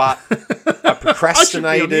 But I procrastinated.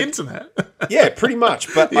 I should be on the internet. Yeah, pretty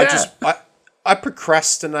much. But I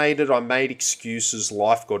procrastinated. I made excuses.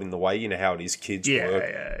 Life got in the way. You know how it is. Kids work.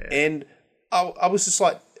 Yeah. And I was just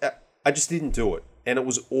like, I just didn't do it. And it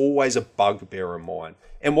was always a bugbear of mine.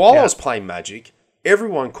 And while I was playing Magic,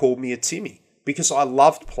 everyone called me a Timmy because I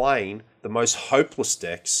loved playing the most hopeless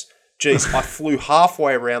decks. Jeez, I flew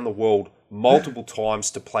halfway around the world multiple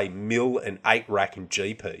times to play mill and 8-rack and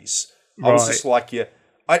GPs. I was just like,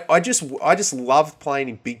 I just loved playing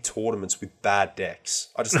in big tournaments with bad decks.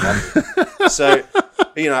 I just loved it. So,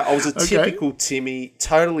 I was a typical Timmy,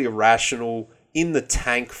 totally irrational, in the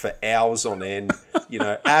tank for hours on end,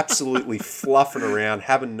 absolutely fluffing around,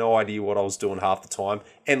 having no idea what I was doing half the time,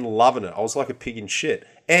 and loving it. I was like a pig in shit.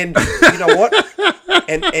 And you know what?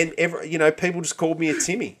 People just called me a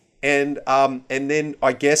Timmy. And then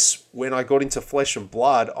I guess when I got into Flesh and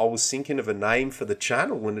Blood, I was thinking of a name for the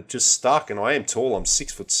channel and it just stuck. And I am tall. I'm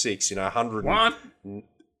 6'6",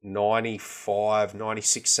 195,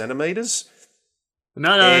 96 centimeters.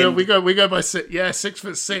 No. We go by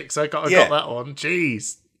 6'6". I got that one.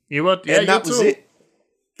 Jeez, you were and that was it.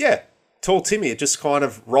 Yeah, tall Timmy. It just kind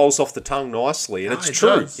of rolls off the tongue nicely, and it's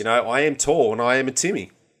true. Does. I am tall and I am a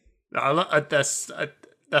Timmy. That's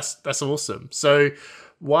awesome. So.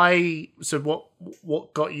 Why? So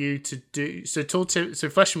what got you to do? So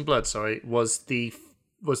Flesh and Blood, was the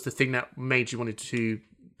thing that made you wanted to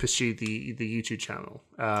pursue the YouTube channel.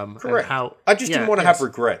 Correct. I just didn't want to have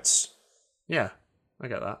regrets. Yeah, I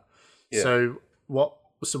get that. Yeah. So what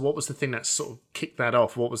was the thing that sort of kicked that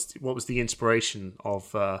off? What was the inspiration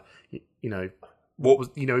of what was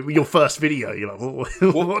your first video? You're like,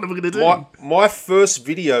 what are we going to do? My first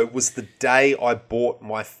video was the day I bought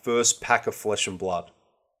my first pack of Flesh and Blood.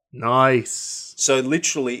 Nice. So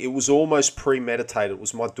literally, it was almost premeditated. It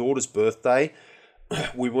was my daughter's birthday.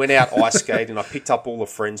 We went out ice skating. I picked up all the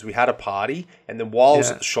friends. We had a party. And then while I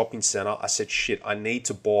was at the shopping centre, I said, shit, I need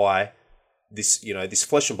to buy this, this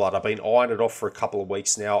Flesh and Blood. I've been eyeing it off for a couple of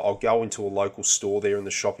weeks now. I'll go into a local store there in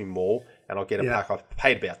the shopping mall and I'll get a pack. I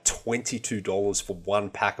paid about $22 for one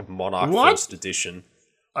pack of Monarch First Edition.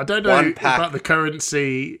 I don't know about the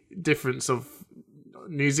currency difference of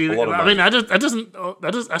New Zealand. I mean,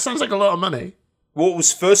 that sounds like a lot of money. Well, it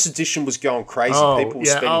was first edition was going crazy. People were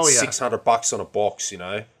spending $600 on a box.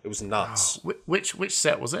 It was nuts. Which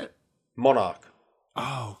set was it? Monarch.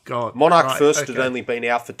 Oh God, Monarch First had only been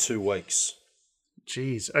out for 2 weeks.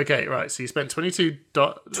 Jeez. Okay, right. So you spent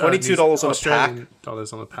 $22 on a pack.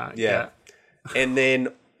 Dollars on a pack. Yeah. And then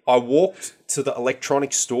I walked to the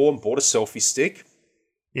electronics store and bought a selfie stick.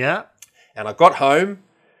 Yeah. And I got home.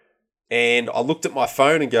 And I looked at my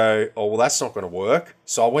phone and go, oh, well, that's not going to work.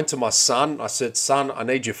 So I went to my son. I said, son, I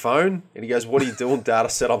need your phone. And he goes, what are you doing, Dad? I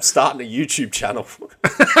said, I'm starting a YouTube channel.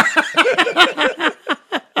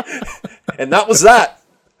 And that was that.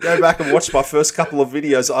 Go back and watch my first couple of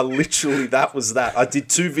videos. That was that. I did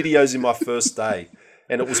 2 videos in my first day.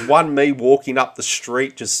 And it was one me walking up the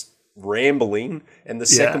street just rambling. And the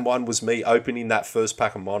second one was me opening that first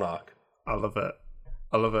pack of Monarch. I love it.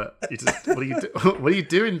 What are you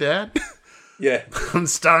doing, Dad? Yeah. I'm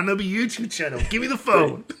starting up a YouTube channel. Give me the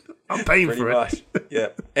phone. I'm paying for it. Much. Yeah.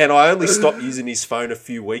 And I only stopped using his phone a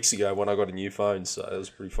few weeks ago when I got a new phone, so it was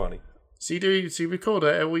pretty funny. So you record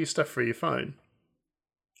all your stuff through your phone?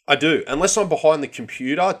 I do. Unless I'm behind the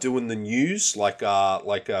computer doing the news, when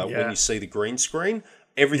you see the green screen,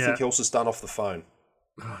 everything else is done off the phone.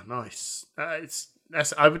 Oh, nice. It's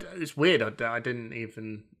weird. I didn't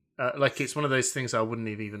even... it's one of those things I wouldn't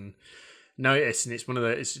have even noticed, and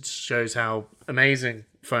it just shows how amazing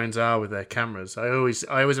phones are with their cameras. I always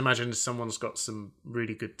imagine someone's got some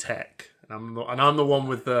really good tech, and I'm the one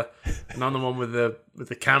with the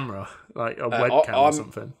camera, like a webcam or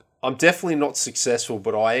something. I'm definitely not successful,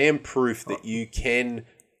 but I am proof that you can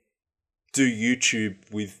do YouTube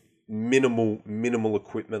with minimal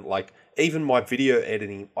equipment. Like even my video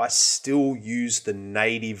editing, I still use the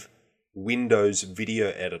native Windows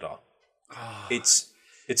video editor. It's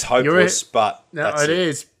hopeless, but it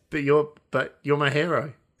is. But you're my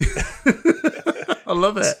hero. I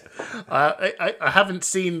love it. I haven't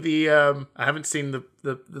seen the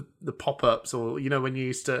pop ups, or when you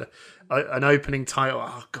used to an opening title.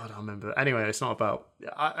 Oh God, I remember. Anyway, it's not about.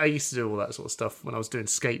 I used to do all that sort of stuff when I was doing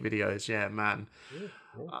skate videos. Yeah, man.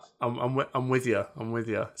 I'm with you. I'm with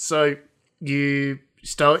you. So you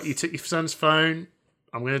took your son's phone.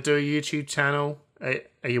 I'm going to do a YouTube channel.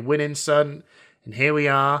 Are you winning, son? And here we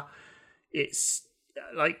are. It's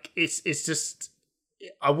just.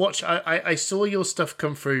 I saw your stuff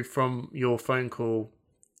come through from your phone call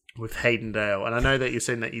with Hayden Dale, and I know that you're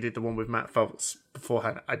saying that you did the one with Matt Phelps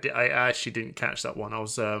beforehand. I actually didn't catch that one. I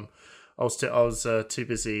was too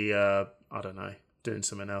busy. I don't know, doing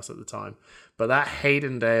something else at the time. But that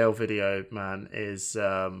Hayden Dale video, man, is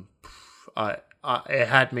it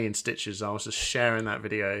had me in stitches. I was just sharing that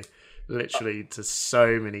video literally to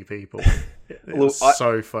so many people. It was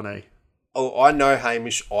so funny. Oh, I know,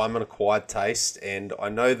 Hamish, I'm an acquired taste, and I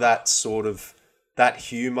know that sort of that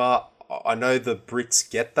humour. I know the Brits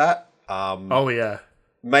get that. Oh yeah.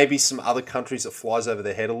 Maybe some other countries it flies over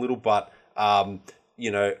their head a little, but I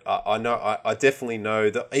know I definitely know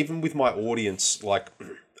that even with my audience, like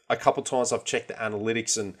a couple of times I've checked the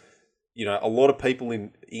analytics, and a lot of people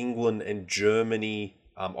in England and Germany,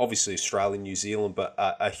 obviously Australia, New Zealand, but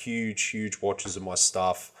are huge watchers of my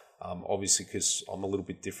stuff. Obviously, because I'm a little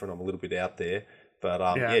bit different, I'm a little bit out there. But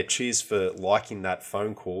yeah, cheers for liking that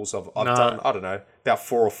phone calls. I've done, I don't know, about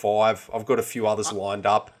 4 or 5. I've got a few others lined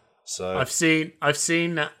up. So I've seen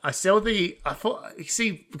that. I thought, you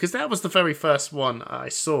see, because that was the very first one I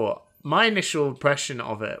saw. My initial impression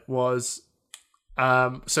of it was,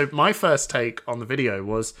 so my first take on the video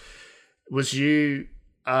was you,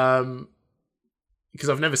 because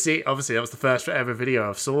I've never seen. Obviously, that was the first ever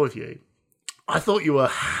video I saw of you. I thought you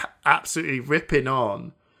were absolutely ripping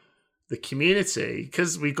on the community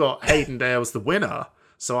because we got Hayden Dale's the winner.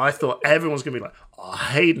 So I thought everyone's going to be like, oh,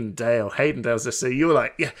 Hayden Dale's this. So you were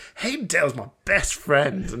like, yeah, Hayden Dale's my best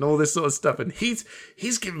friend and all this sort of stuff. And he's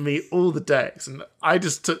giving me all the decks. And I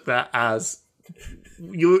just took that as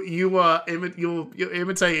you're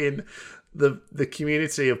imitating the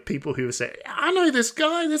community of people who say, I know this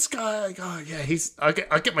guy, oh, yeah,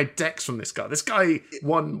 I get my decks from this guy. This guy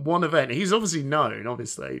won one event. He's obviously known,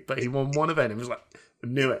 but he won one event and was like,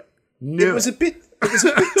 knew it. It was a bit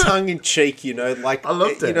tongue in cheek, like I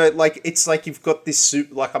loved it. Like it's like you've got this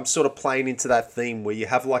like I'm sort of playing into that theme where you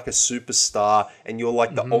have like a superstar and you're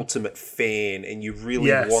like the ultimate fan and you really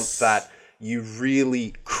want that, you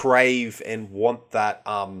really crave and want that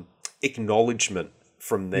acknowledgement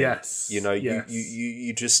from them. Yes.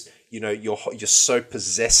 You just you're so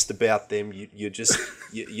possessed about them. You're just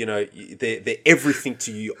they're everything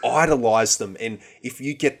to you. Idolize them, and if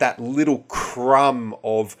you get that little crumb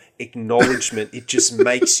of acknowledgement, it just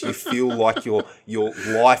makes you feel like your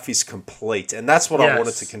life is complete. And that's what I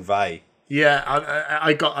wanted to convey. Yeah,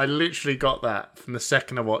 I literally got that from the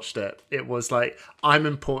second I watched it. It was like, I'm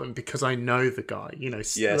important because I know the guy.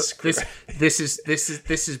 Yes,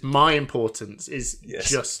 this is my importance.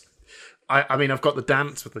 Just, I mean, I've got the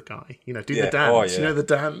dance with the guy. The dance. Oh, yeah. The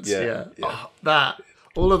dance. Yeah. Oh,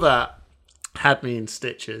 all of that had me in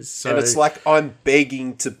stitches. So. And it's like I'm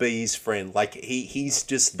begging to be his friend. Like he's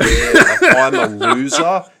just there. Like I'm a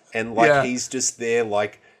loser, and like he's just there.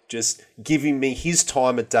 Like. Just giving me his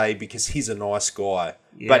time of day because he's a nice guy,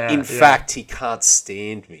 but in fact he can't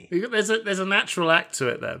stand me. There's a natural act to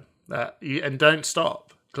it then, and don't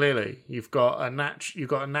stop. Clearly, you've got a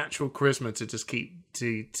natural charisma to just keep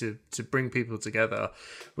to bring people together.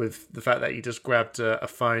 With the fact that you just grabbed a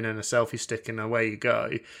phone and a selfie stick and away you go,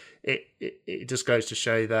 it just goes to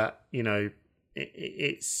show that your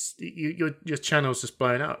channel's just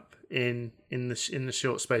blown up in the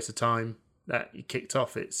short space of time that you kicked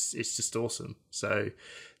off. It's just awesome. So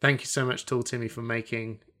thank you so much, Tall Timmy, for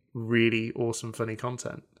making really awesome, funny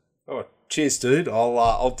content. Oh, cheers, dude.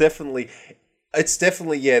 I'll definitely. It's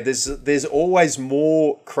definitely There's always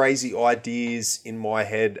more crazy ideas in my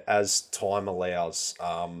head as time allows.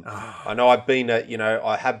 I know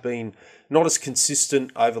I have been not as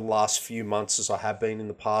consistent over the last few months as I have been in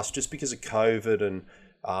the past, just because of COVID and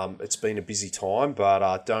it's been a busy time.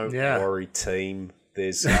 But don't worry, team.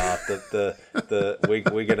 There's we're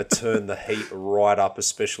going to turn the heat right up,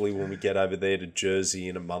 especially when we get over there to Jersey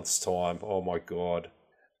in a month's time. Oh my God.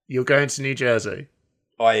 You're going to New Jersey?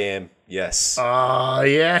 I am, yes.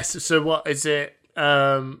 Yes. So what is it?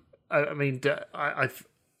 I mean, I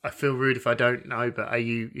feel rude if I don't know, but are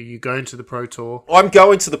you going to the Pro Tour? I'm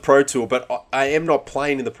going to the Pro Tour, but I am not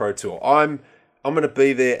playing in the Pro Tour. I'm I'm going to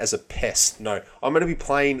be there as a pest. No, I'm going to be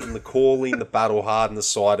playing in the calling, the battle hard, and the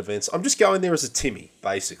side events. I'm just going there as a Timmy,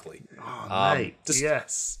 basically. Oh, mate,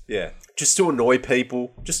 yes. Yeah, just to annoy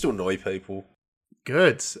people.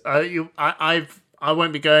 Good. I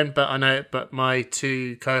won't be going, but I know. But my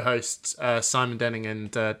two co-hosts, Simon Denning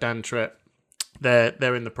and Dan Tripp,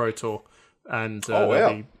 they're in the Pro Tour, and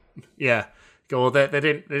yeah. Well, they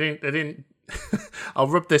didn't. I'll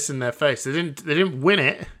rub this in their face. They didn't win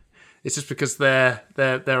it. It's just because they're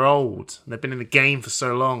old. They've been in the game for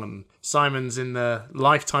so long, and Simon's in the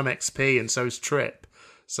lifetime XP, and so's Tripp.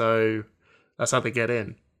 So that's how they get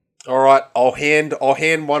in. All right, I'll hand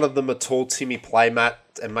one of them a tall Timmy playmat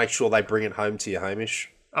and make sure they bring it home to you, Hamish.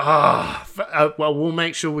 Well, we'll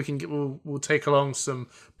make sure we can get. We'll take along some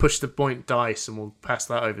push the point dice, and we'll pass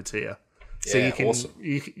that over to you. So Yeah, you can awesome.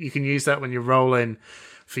 you can use that when you're rolling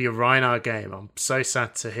for your Rhinar game. I'm so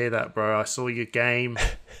sad to hear that, bro. I saw your game.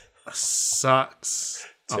 Sucks.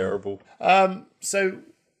 Terrible. So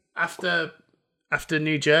after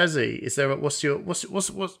New Jersey, is there what's your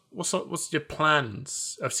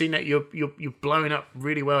plans? I've seen that you're blowing up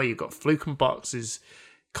really well. You've got Fluke and Boxes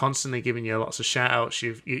constantly giving you lots of shout outs.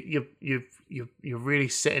 You're really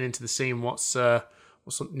sitting into the scene. What's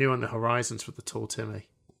new on the horizons with the Tall Timmy?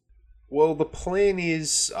 Well, the plan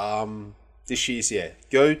is this year's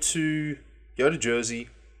go to Jersey,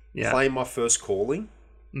 play my first calling.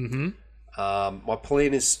 Mm-hmm. My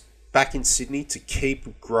plan is back in Sydney to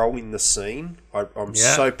keep growing the scene. I'm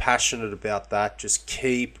so passionate about that. Just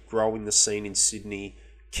keep growing the scene in Sydney.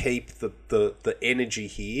 Keep the energy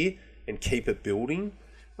here and keep it building.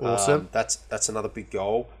 Awesome. That's another big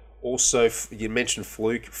goal. Also, you mentioned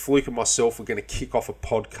Fluke. Fluke and myself are going to kick off a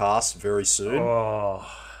podcast very soon. Oh,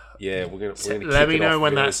 yeah, we're going to. Let me know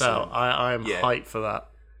when that's out. I am hyped for that.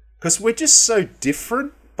 Because we're just so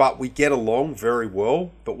different, but we get along very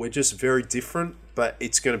well. But we're just very different. But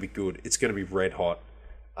it's going to be good. It's going to be red hot.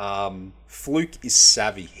 Fluke is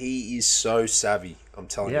savvy. He is so savvy. I'm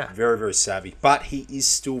telling you, very, very savvy. But he is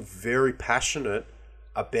still very passionate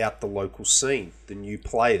about the local scene, the new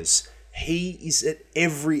players. He is at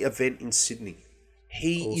every event in Sydney.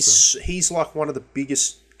 He's like one of the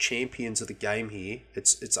biggest champions of the game here.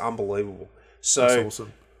 It's unbelievable. So that's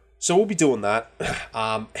awesome. So we'll be doing that,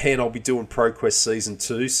 and I'll be doing ProQuest Season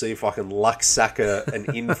 2, see if I can luck sack an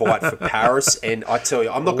invite for Paris. And I tell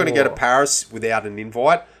you, I'm not going to go to Paris without an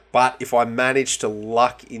invite, but if I manage to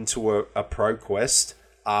luck into a ProQuest,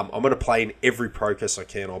 I'm going to play in every ProQuest I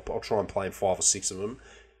can. I'll try and play in 5 or 6 of them.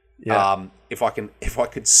 Yeah. If I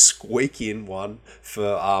could squeak in one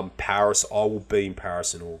for Paris, I will be in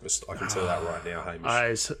Paris in August. I can tell that right now,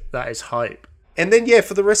 Hamish. That is hype. And then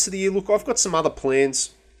for the rest of the year, look, I've got some other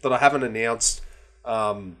plans that I haven't announced.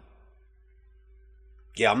 I'm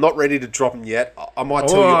not ready to drop them yet. I might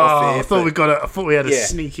tell you off air. I thought we had a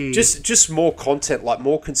sneaky. Just more content, like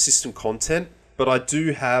more consistent content. But I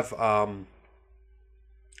do have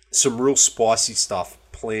some real spicy stuff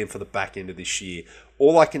planned for the back end of this year.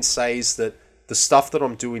 All I can say is that the stuff that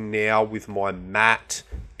I'm doing now with my mat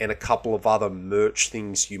and a couple of other merch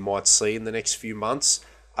things you might see in the next few months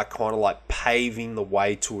are kind of like paving the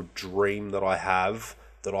way to a dream that I have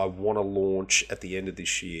that I want to launch at the end of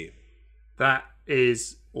this year. That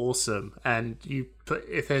is awesome. And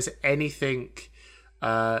if there's anything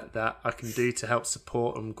that I can do to help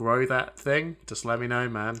support and grow that thing, just let me know,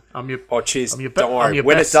 man. Cheers. Don't worry.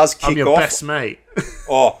 When it does kick off, I'm your best mate.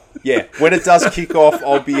 When it does kick off,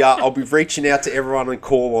 I'll be reaching out to everyone and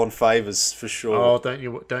call on favors for sure. Oh,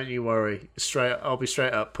 don't you worry. I'll be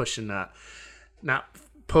straight up pushing that. Now,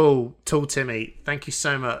 Paul, Tall Timmy, thank you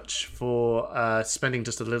so much for spending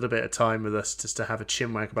just a little bit of time with us just to have a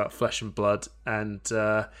chinwag about Flesh and Blood and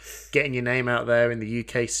getting your name out there in the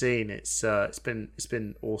UK scene. It's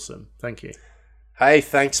been awesome. Thank you. Hey,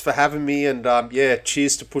 thanks for having me, and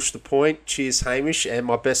cheers to Push the Point. Cheers, Hamish, and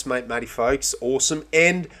my best mate, Matty Folks. Awesome,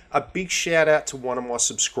 and a big shout out to one of my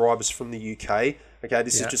subscribers from the UK. Okay,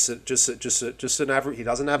 this is just an average. He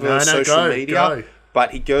doesn't have social media,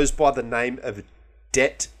 but he goes by the name of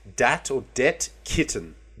Det Kitten, DET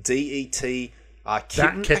Kitten.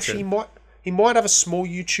 Actually, he might have a small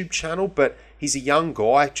YouTube channel, but he's a young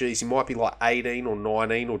guy. Geez, he might be like 18 or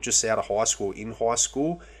 19 or just out of high school, in high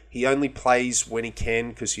school. He only plays when he can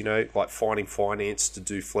because, like finding finance to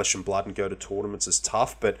do Flesh and Blood and go to tournaments is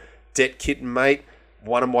tough. But Det Kitten, mate,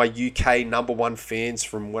 one of my UK #1 fans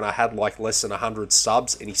from when I had like less than 100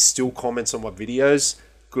 subs, and he still comments on my videos.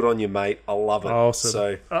 Good on you, mate. I love it. Awesome.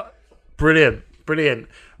 So, brilliant.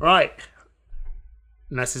 Right.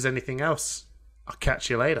 Unless there's anything else, I'll catch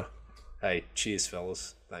you later. Hey, cheers,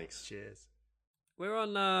 fellas. Thanks. Cheers. We're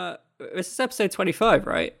on, this is episode 25,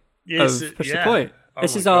 right? Yes, of Push yeah. the Point. Oh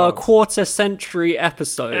This my is our God. quarter century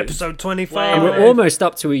episode. Episode 25. Wow. We're almost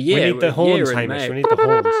up to a year. We need the We're a horns, year in Hamish. May. We need the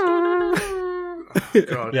horns.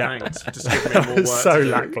 God, Yeah. thanks. Just give me more work. So to do.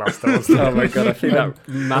 lackluster, wasn't it? Oh my god, I think that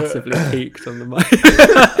massively peaked on the mic.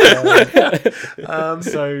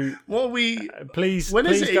 So What are we? please When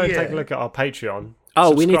is please it go a and take a year? look at our Patreon.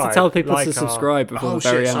 Oh, we need to Subscribe, tell people like to subscribe before Oh the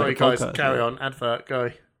very shit! end Sorry, of the guys. podcast. Carry on. Advert.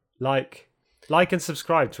 Go. Like and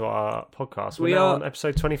subscribe to our podcast. We're We now are- on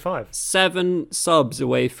episode 25. 7 subs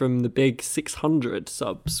away from the big 600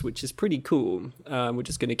 subs, which is pretty cool. We're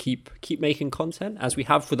just going to keep making content as we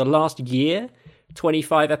have for the last year.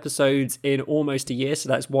 25 episodes in almost a year, so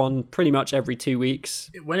that's one pretty much every 2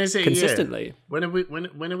 weeks When is it? consistently. A year? When are we?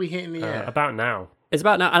 When are we hitting the year? About now. It's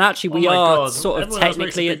about now, and actually we my are God, sort of everyone else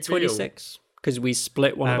makes a technically big at deal. 26 because we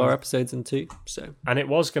split one of our episodes in two. So And it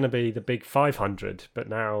was going to be the big 500, but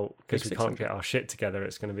now, because Big we can't 600. get our shit together,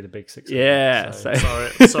 it's going to be the big 600. yeah, So-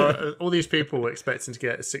 so Sorry. All these people were expecting to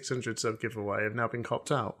get a 600 sub giveaway have now been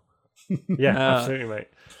copped out. yeah, absolutely, mate.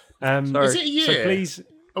 Sorry. Is it a year? So please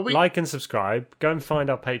Are we? like and subscribe. Go and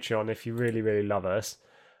find our Patreon if you really, really love us.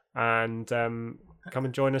 And come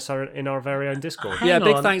and join us in our very own Discord. Hang yeah,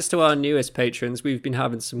 big on. thanks to our newest patrons. We've been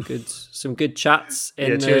having some good chats in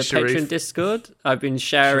Yeah, the cheers, Patreon Sharif. Discord. I've been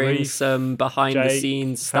sharing Sharif, some behind the Jake,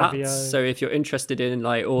 scenes Fabio. stats. So if you're interested in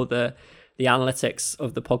like all the analytics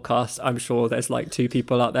of the podcast, I'm sure there's like 2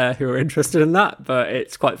 people out there who are interested in that, but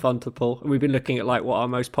it's quite fun to pull. And we've been looking at like what our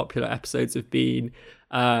most popular episodes have been,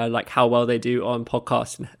 like how well they do on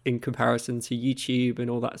podcasts in comparison to YouTube and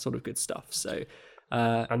all that sort of good stuff. So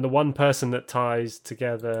And the one person that ties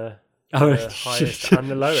together Oh, the highest and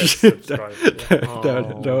the lowest subscriber.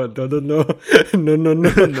 No.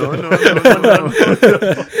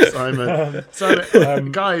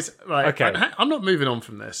 Simon, guys, right? Okay. I'm not moving on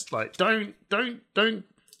from this. Like, don't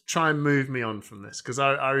try and move me on from this because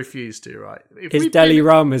I refuse to. Right? If his we've deli been-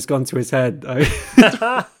 rum has gone to his head, though.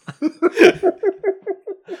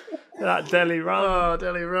 That deli rum. Oh,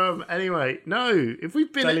 deli rum. Anyway, no. If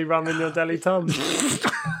we've been Deli rum in your deli tum.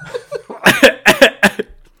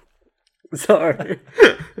 Sorry.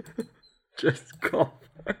 Just cough.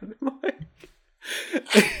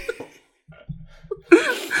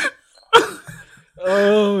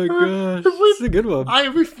 Oh my gosh. It's a good one. I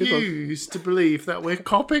refuse to believe that we're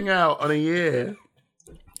copping out on a year.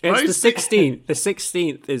 It's the 16th. The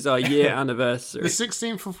 16th is our year anniversary. The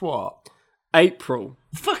 16th of what? April.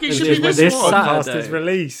 Fuck, it This should is be when this this one. Saturday. Podcast is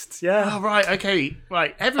released. Yeah. Oh, right, okay,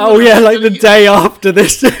 right. Everyone Oh yeah, else like the doing it- day after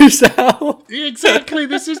this is out. Yeah, exactly,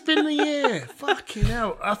 this has been the year. Fucking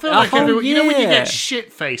hell. I feel A like whole everyone, you know when you year. get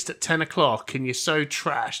shit-faced at 10 o'clock and you're so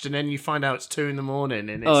trashed and then you find out it's 2 in the morning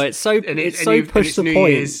and it's... Oh, it's so and it's and so you- and push it's the New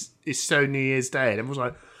point. It's so New Year's Day and everyone's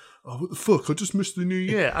like, oh, what the fuck, I just missed the New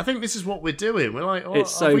Year. I think this is what we're doing. We're like, oh,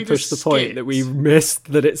 It's have so we push just the point skipped? that we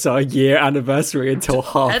missed that it's our year anniversary until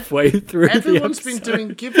halfway through. Everyone's the been episode. doing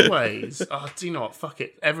giveaways. Oh, do you know what? Fuck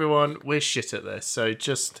it. Everyone, we're shit at this. So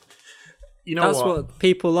just, you know That's what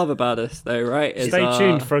people love about us, though, right? Is, Stay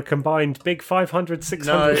tuned for a combined big 500,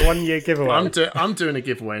 600 No. 1 year giveaway. I'm doing a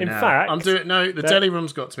giveaway In now. fact, I'm doing the deli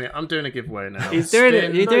room's got to me. I'm doing a giveaway now. He's doing it.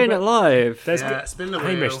 Spin- You're doing it live. There's Yeah, spin the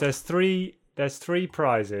Hamish, wheel. there's three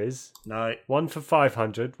prizes. No, One for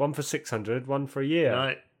 500, one for 600, one for a year.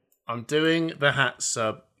 no. I'm doing the hat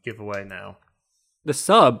sub giveaway now. The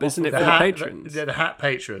sub, isn't it, for the hat, patrons? the hat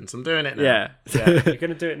patrons. I'm doing it now. Yeah. Yeah. You're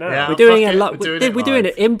going to do it now. Yeah. We're doing Fuck a it, lot. we're doing We're it doing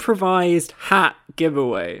live. an improvised hat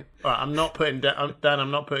giveaway. Right, I'm not putting Dan.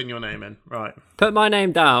 I'm not putting your name in. Right. Put my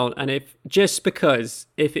name down, and if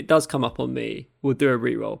it does come up on me, we'll do a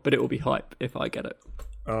reroll. But it will be hype if I get it.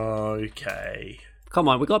 Okay. Come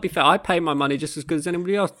on, we got to be fair. I pay my money just as good as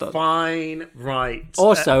anybody else does. Fine. Right.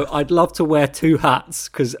 Also, I'd love to wear 2 hats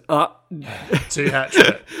because 2 hat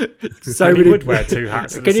trick. so And he many. would wear 2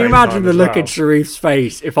 hats at the Can you same imagine time the as look well. in Sharif's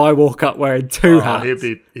face if I walk up wearing 2 hats?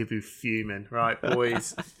 He'd be fuming. Right,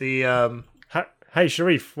 boys. The Hey,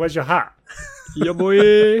 Sharif, where's your hat? Yeah,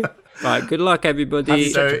 boy. Right, good luck, everybody.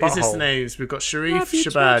 So Check your is this butthole. the names? We've got Sharif, Happy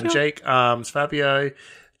Shaban, Georgia. Jake Arms, Fabio,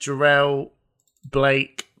 Jarrell,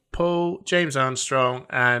 Blake, Paul, James Armstrong,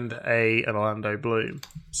 and an Orlando Bloom.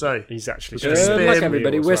 So He's actually Good spinning luck, the wheel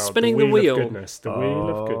everybody. as We're well. spinning the the wheel. Of goodness, the wheel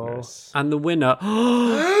of goodness. And the winner.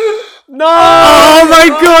 No! Oh my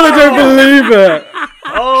god, I don't believe it!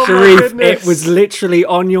 Oh, Sharif, it was literally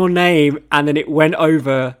on your name, and then it went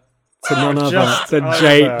over to none other than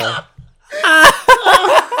Jake.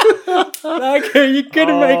 Like, you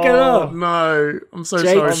couldn't make it up. no, I'm so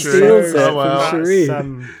Jake sorry, steals Sharif. it Oh from well, Sharif.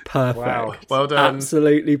 Perfect. Wow. well done.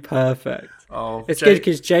 Absolutely perfect. Oh, It's Jake, good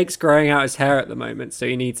because Jake's growing out his hair at the moment, so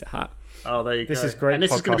he needs a hat. Oh, there you go. This is great And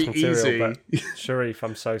this is going podcast to be material, easy. but Sharif,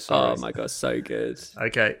 I'm so sorry. Oh my god, so good.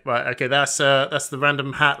 Okay, right. Okay, that's the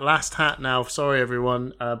random last hat now. Sorry,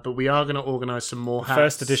 everyone, but we are going to organise some more hats.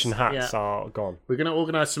 First edition hats Yeah. are gone. We're going to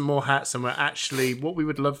organise some more hats, and what we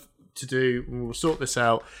would love to do, and we'll sort this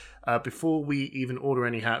out. Before we even order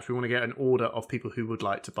any hats, we want to get an order of people who would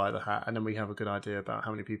like to buy the hat, and then we have a good idea about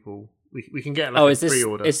how many people we can get. Like a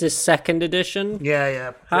pre-order. Is this second edition?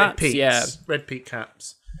 Yeah. Hats? Red peaks. Yeah. Red peak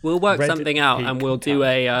caps. We'll work Red something out, Peak and we'll do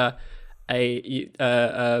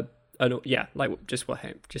just what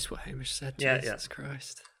Hamish said. Yeah, Jesus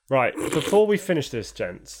Christ. Right, before we finish this,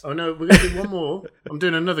 gents, Oh no, we're going to do one more. I'm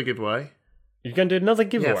doing another giveaway. you're going to do another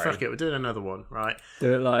giveaway. Yeah, fuck it. We're doing another one, right?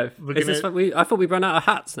 Do it live. We're Is this gonna- what I thought we'd run out of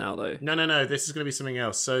hats now, though. No. This is going to be something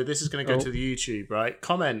else. So this is going to go to the YouTube, right?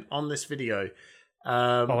 Comment on this video.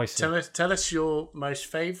 I see. Tell us your most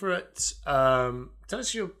favorite. Tell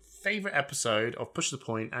us your favorite episode of Push the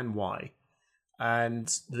Point and why.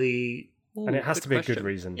 And And it has to be a good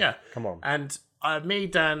reason. Yeah. Come on. And me,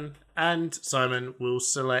 Dan, and Simon will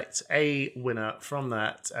select a winner from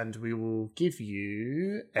that, and we will give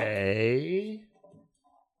you a.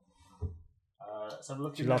 Let's have a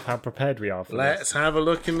look. Do you love how prepared we are for Let's this? have a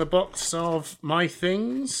look in the box of my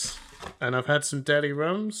things. And I've had some deli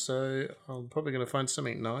rums, so I'm probably going to find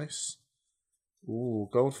something nice. Ooh,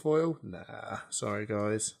 gold foil? Nah, sorry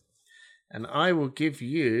guys. And I will give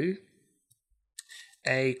you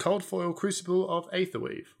a cold foil crucible of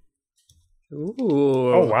Aetherweave. Ooh.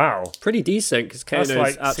 Oh, wow. Pretty decent, because That's Kano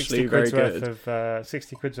is like actually 60 very quid's good. worth of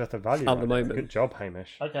 60 quid's worth of value At the right there. moment. Good job,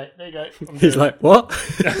 Hamish. Okay, there you go. He's like, what?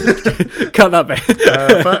 Cut that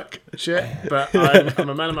bit. Fuck, shit. But I'm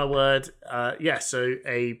a man of my word. Yeah, so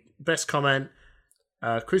a best comment,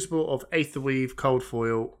 crucible of Aetherweave cold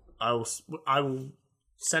foil. I will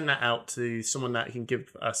send that out to someone that can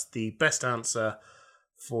give us the best answer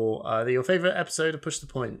for your favourite episode of Push the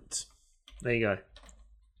Point. There you go.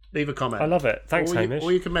 Leave a comment. I love it. Thanks, Hamish.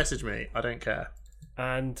 Or you can message me. I don't care.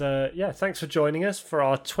 And yeah, thanks for joining us for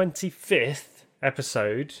our 25th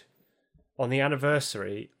episode on the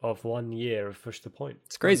anniversary of 1 year of Push the Point.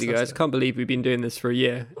 It's crazy, guys. I Fantastic. can't believe we've been doing this for a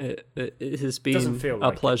year. It has been Doesn't feel a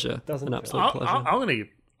like it. pleasure. Doesn't An feel absolute like pleasure. I'm going to...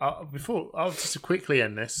 I'll just quickly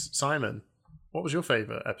end this. Simon, what was your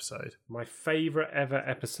favourite episode? My favourite ever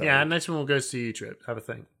episode. Yeah, and next one goes to you, Trip. Have a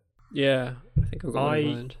think. Yeah, I think I've got one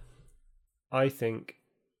in mind. I think,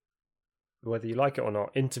 whether you like it or not,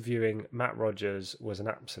 interviewing Matt Rogers was an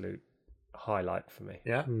absolute highlight for me.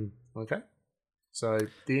 Yeah? Okay. So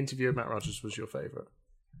the interview of Matt Rogers was your favourite.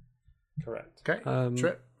 Correct. Okay.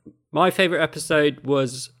 Trip. My favourite episode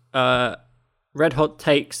was Red Hot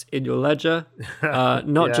Takes in Your Ledger. Not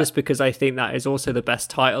Yeah. just because I think that is also the best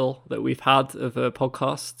title that we've had of a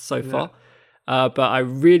podcast so far, but I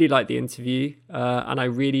really like the interview, and I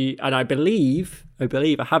believe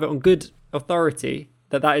I have it on good authority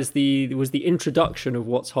that was the introduction of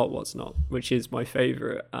What's Hot, What's Not, which is my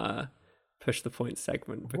favourite Push the Point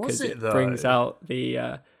segment because Was it, it though? brings out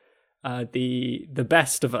the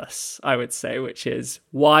best of us, I would say, which is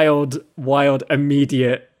wild,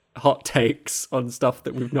 immediate hot takes on stuff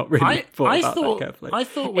that we've not really thought about that carefully. I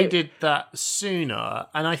thought we did that sooner,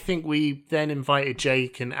 and I think we then invited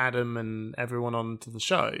Jake and Adam and everyone onto the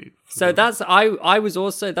show. So that's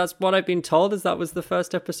that's what I've been told, is that was the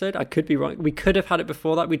first episode. I could be wrong. We could have had it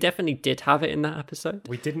before that. We definitely did have it in that episode.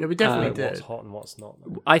 We didn't. Yeah, we definitely know did. What's hot and what's not.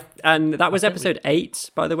 And that was episode 8,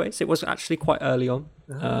 by the way, so it was actually quite early on.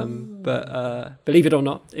 But believe it or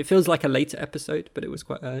not, it feels like a later episode, but it was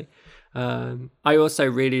quite early. I also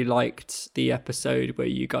really liked the episode where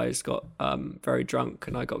you guys got very drunk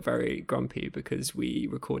and I got very grumpy because we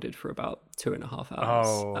recorded for about 2.5 hours.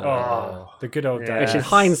 Oh, the good old days. Which in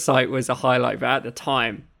hindsight was a highlight, but at the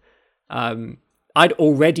time, I'd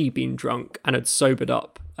already been drunk and had sobered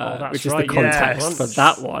up, that's which is right, the context yes. for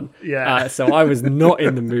that one. Yeah. So I was not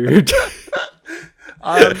in the mood.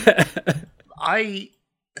 I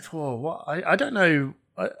don't know.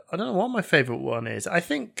 I don't know what my favorite one is. I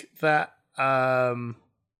think that I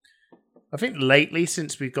think lately,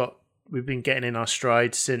 since we've been getting in our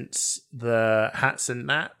stride since the Hats and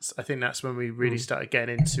Nats. I think that's when we really started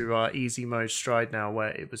getting into our easy mode stride now, where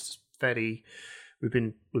it was fairly. We've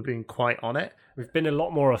been quite on it. We've been a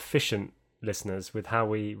lot more efficient, listeners, with how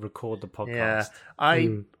we record the podcast. Yeah,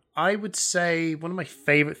 I would say one of my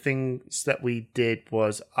favorite things that we did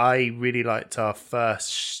was I really liked our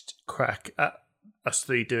first crack at us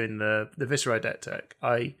three doing the Viscera deck tech.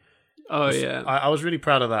 I was really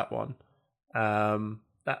proud of that one.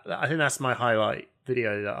 I think that's my highlight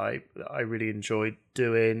video that I really enjoyed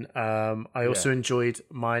doing. I also enjoyed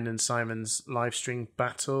mine and Simon's live stream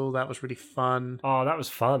battle. That was really fun. Oh, that was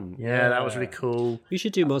fun. Yeah, that was really cool. We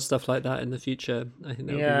should do more stuff like that in the future. I think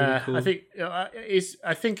that would be really cool.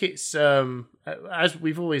 I think it's as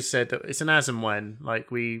we've always said, that it's an as and when.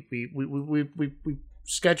 Like we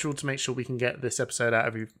scheduled to make sure we can get this episode out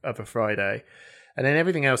every other Friday, and then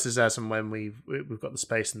everything else is as and when we've got the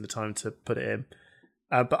space and the time to put it in.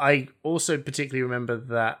 But I also particularly remember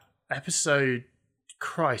that episode.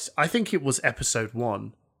 Christ, I think it was episode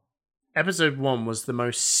 1. Episode 1 was the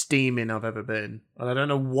most steaming I've ever been, and I don't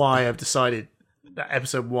know why I've decided that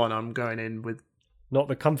episode 1 I'm going in with. Not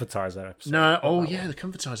the Comfortizer episode. No, the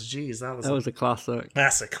Comfortizer. Jeez, that was a classic.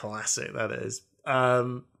 That's a classic. That is.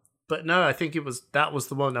 But no, I think that was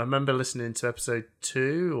the one. I remember listening to episode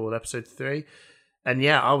 2 or episode 3, and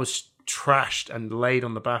yeah, I was trashed and laid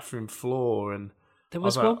on the bathroom floor. And there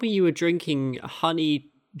was one where you were drinking honey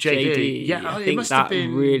JD. Yeah, I think that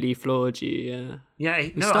really floored you. Yeah. I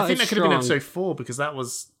think that could have been episode 4 because that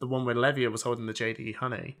was the one where Levia was holding the JD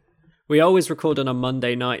honey. We always record on a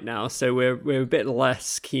Monday night now, so we're a bit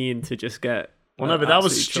less keen to just get. Well, no, but that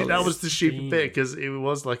was the stupid bit because it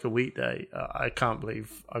was like a weekday. I can't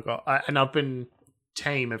believe and I've been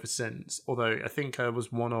tame ever since. Although I think I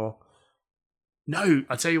was one or no,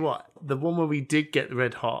 I tell you what, the one where we did get the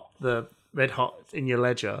red hot in your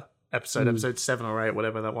ledger episode 7 or 8,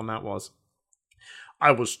 whatever that one that was.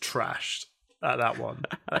 I was trashed at that one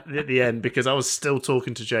at the end because I was still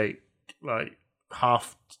talking to Jake like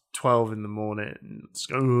 12:30 in the morning.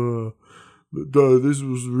 This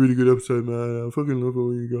was a really good episode, man. I fucking love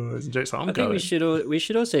all you guys. And Jake's like, I think we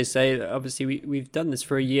should also say that obviously we've done this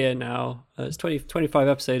for a year now. It's 25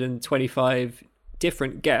 episodes and 25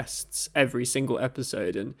 different guests every single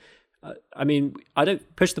episode. And I mean, I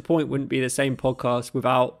don't push the point wouldn't be the same podcast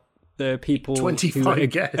without the people who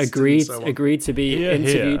agreed to be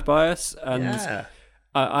interviewed by us. And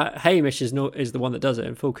Hamish is the one that does it,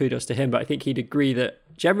 and full kudos to him. But I think he'd agree that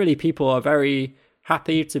generally people are very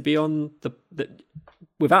happy to be on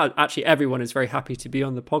without actually everyone is very happy to be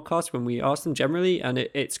on the podcast when we ask them generally, and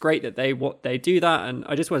it's great that they do that. And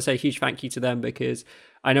I just want to say a huge thank you to them because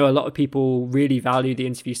I know a lot of people really value the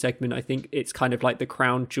interview segment. I think it's kind of like the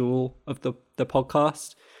crown jewel of the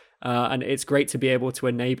podcast, and it's great to be able to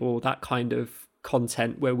enable that kind of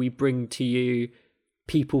content where we bring to you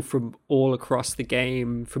people from all across the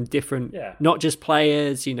game, from different not just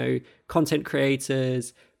players, content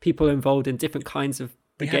creators, people involved in different kinds of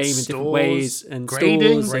the game in different ways, and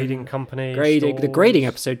grading companies. The grading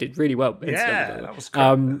episode did really well. That was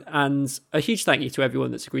great. And a huge thank you to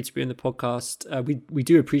everyone that's agreed to be on the podcast. We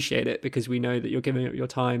do appreciate it because we know that you're giving up your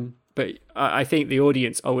time. But I think the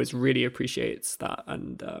audience always really appreciates that.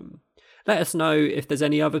 And let us know if there's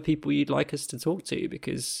any other people you'd like us to talk to,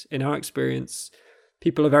 because in our experience,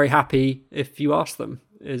 people are very happy if you ask them.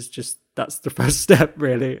 That's the first step,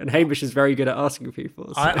 really. And Hamish is very good at asking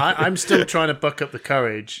people. So. I'm still trying to buck up the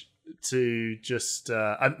courage to just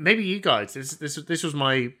maybe you guys. This was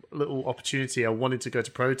my little opportunity. I wanted to go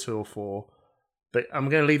to Pro Tour for, but I'm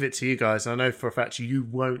going to leave it to you guys. I know for a fact you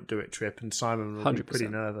won't do it, Trip, and Simon will 100%. Be pretty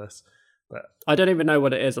nervous. But I don't even know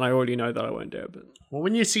what it is, and I already know that I won't do it. But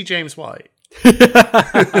when you see James White.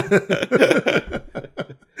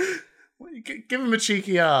 Give him a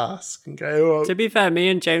cheeky ask and go. To be fair, me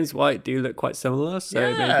and James White do look quite similar, so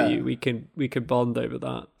maybe we could bond over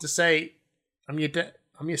that. To say, I'm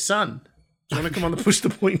your son. Do you want to come on the Push the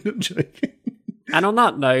Point? And on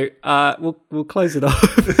that note, we'll close it off.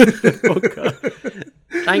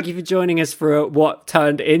 Thank you for joining us for what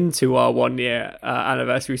turned into our 1-year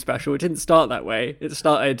anniversary special. It didn't start that way. It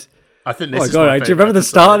started. I think this do you remember the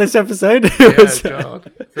start of this episode?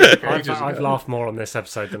 God. I've laughed more on this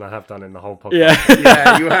episode than I have done in the whole podcast.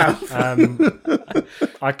 Yeah, you have.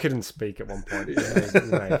 I couldn't speak at one point. You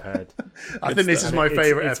may have heard. I think this is my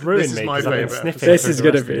favourite episode. It's ruined me because I've been sniffing this is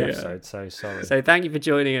going to be episode, so sorry. So thank you for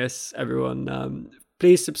joining us, everyone.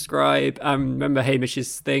 Please subscribe. Remember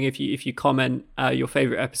Hamish's thing. If you comment your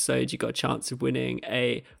favourite episode, you got a chance of winning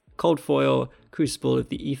a Cold Foil Crucible of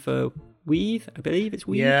the Aether Weave, I believe it's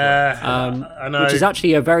Weave. Yeah, I know. Which is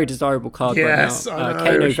actually a very desirable card right now.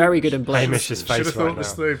 Kano, very good in Blades. Hamish's face should have thought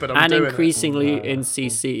this through, but I'm and doing increasingly in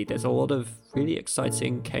CC. There's a lot of really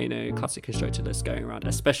exciting Kano Classic Constructor lists going around,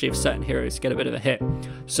 especially if certain heroes get a bit of a hit.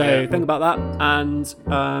 So think about that, and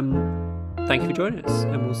thank you for joining us,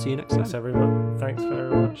 and we'll see you next time. Thanks, everyone. Thanks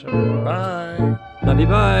very much, everyone. Bye. Love you,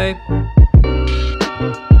 bye.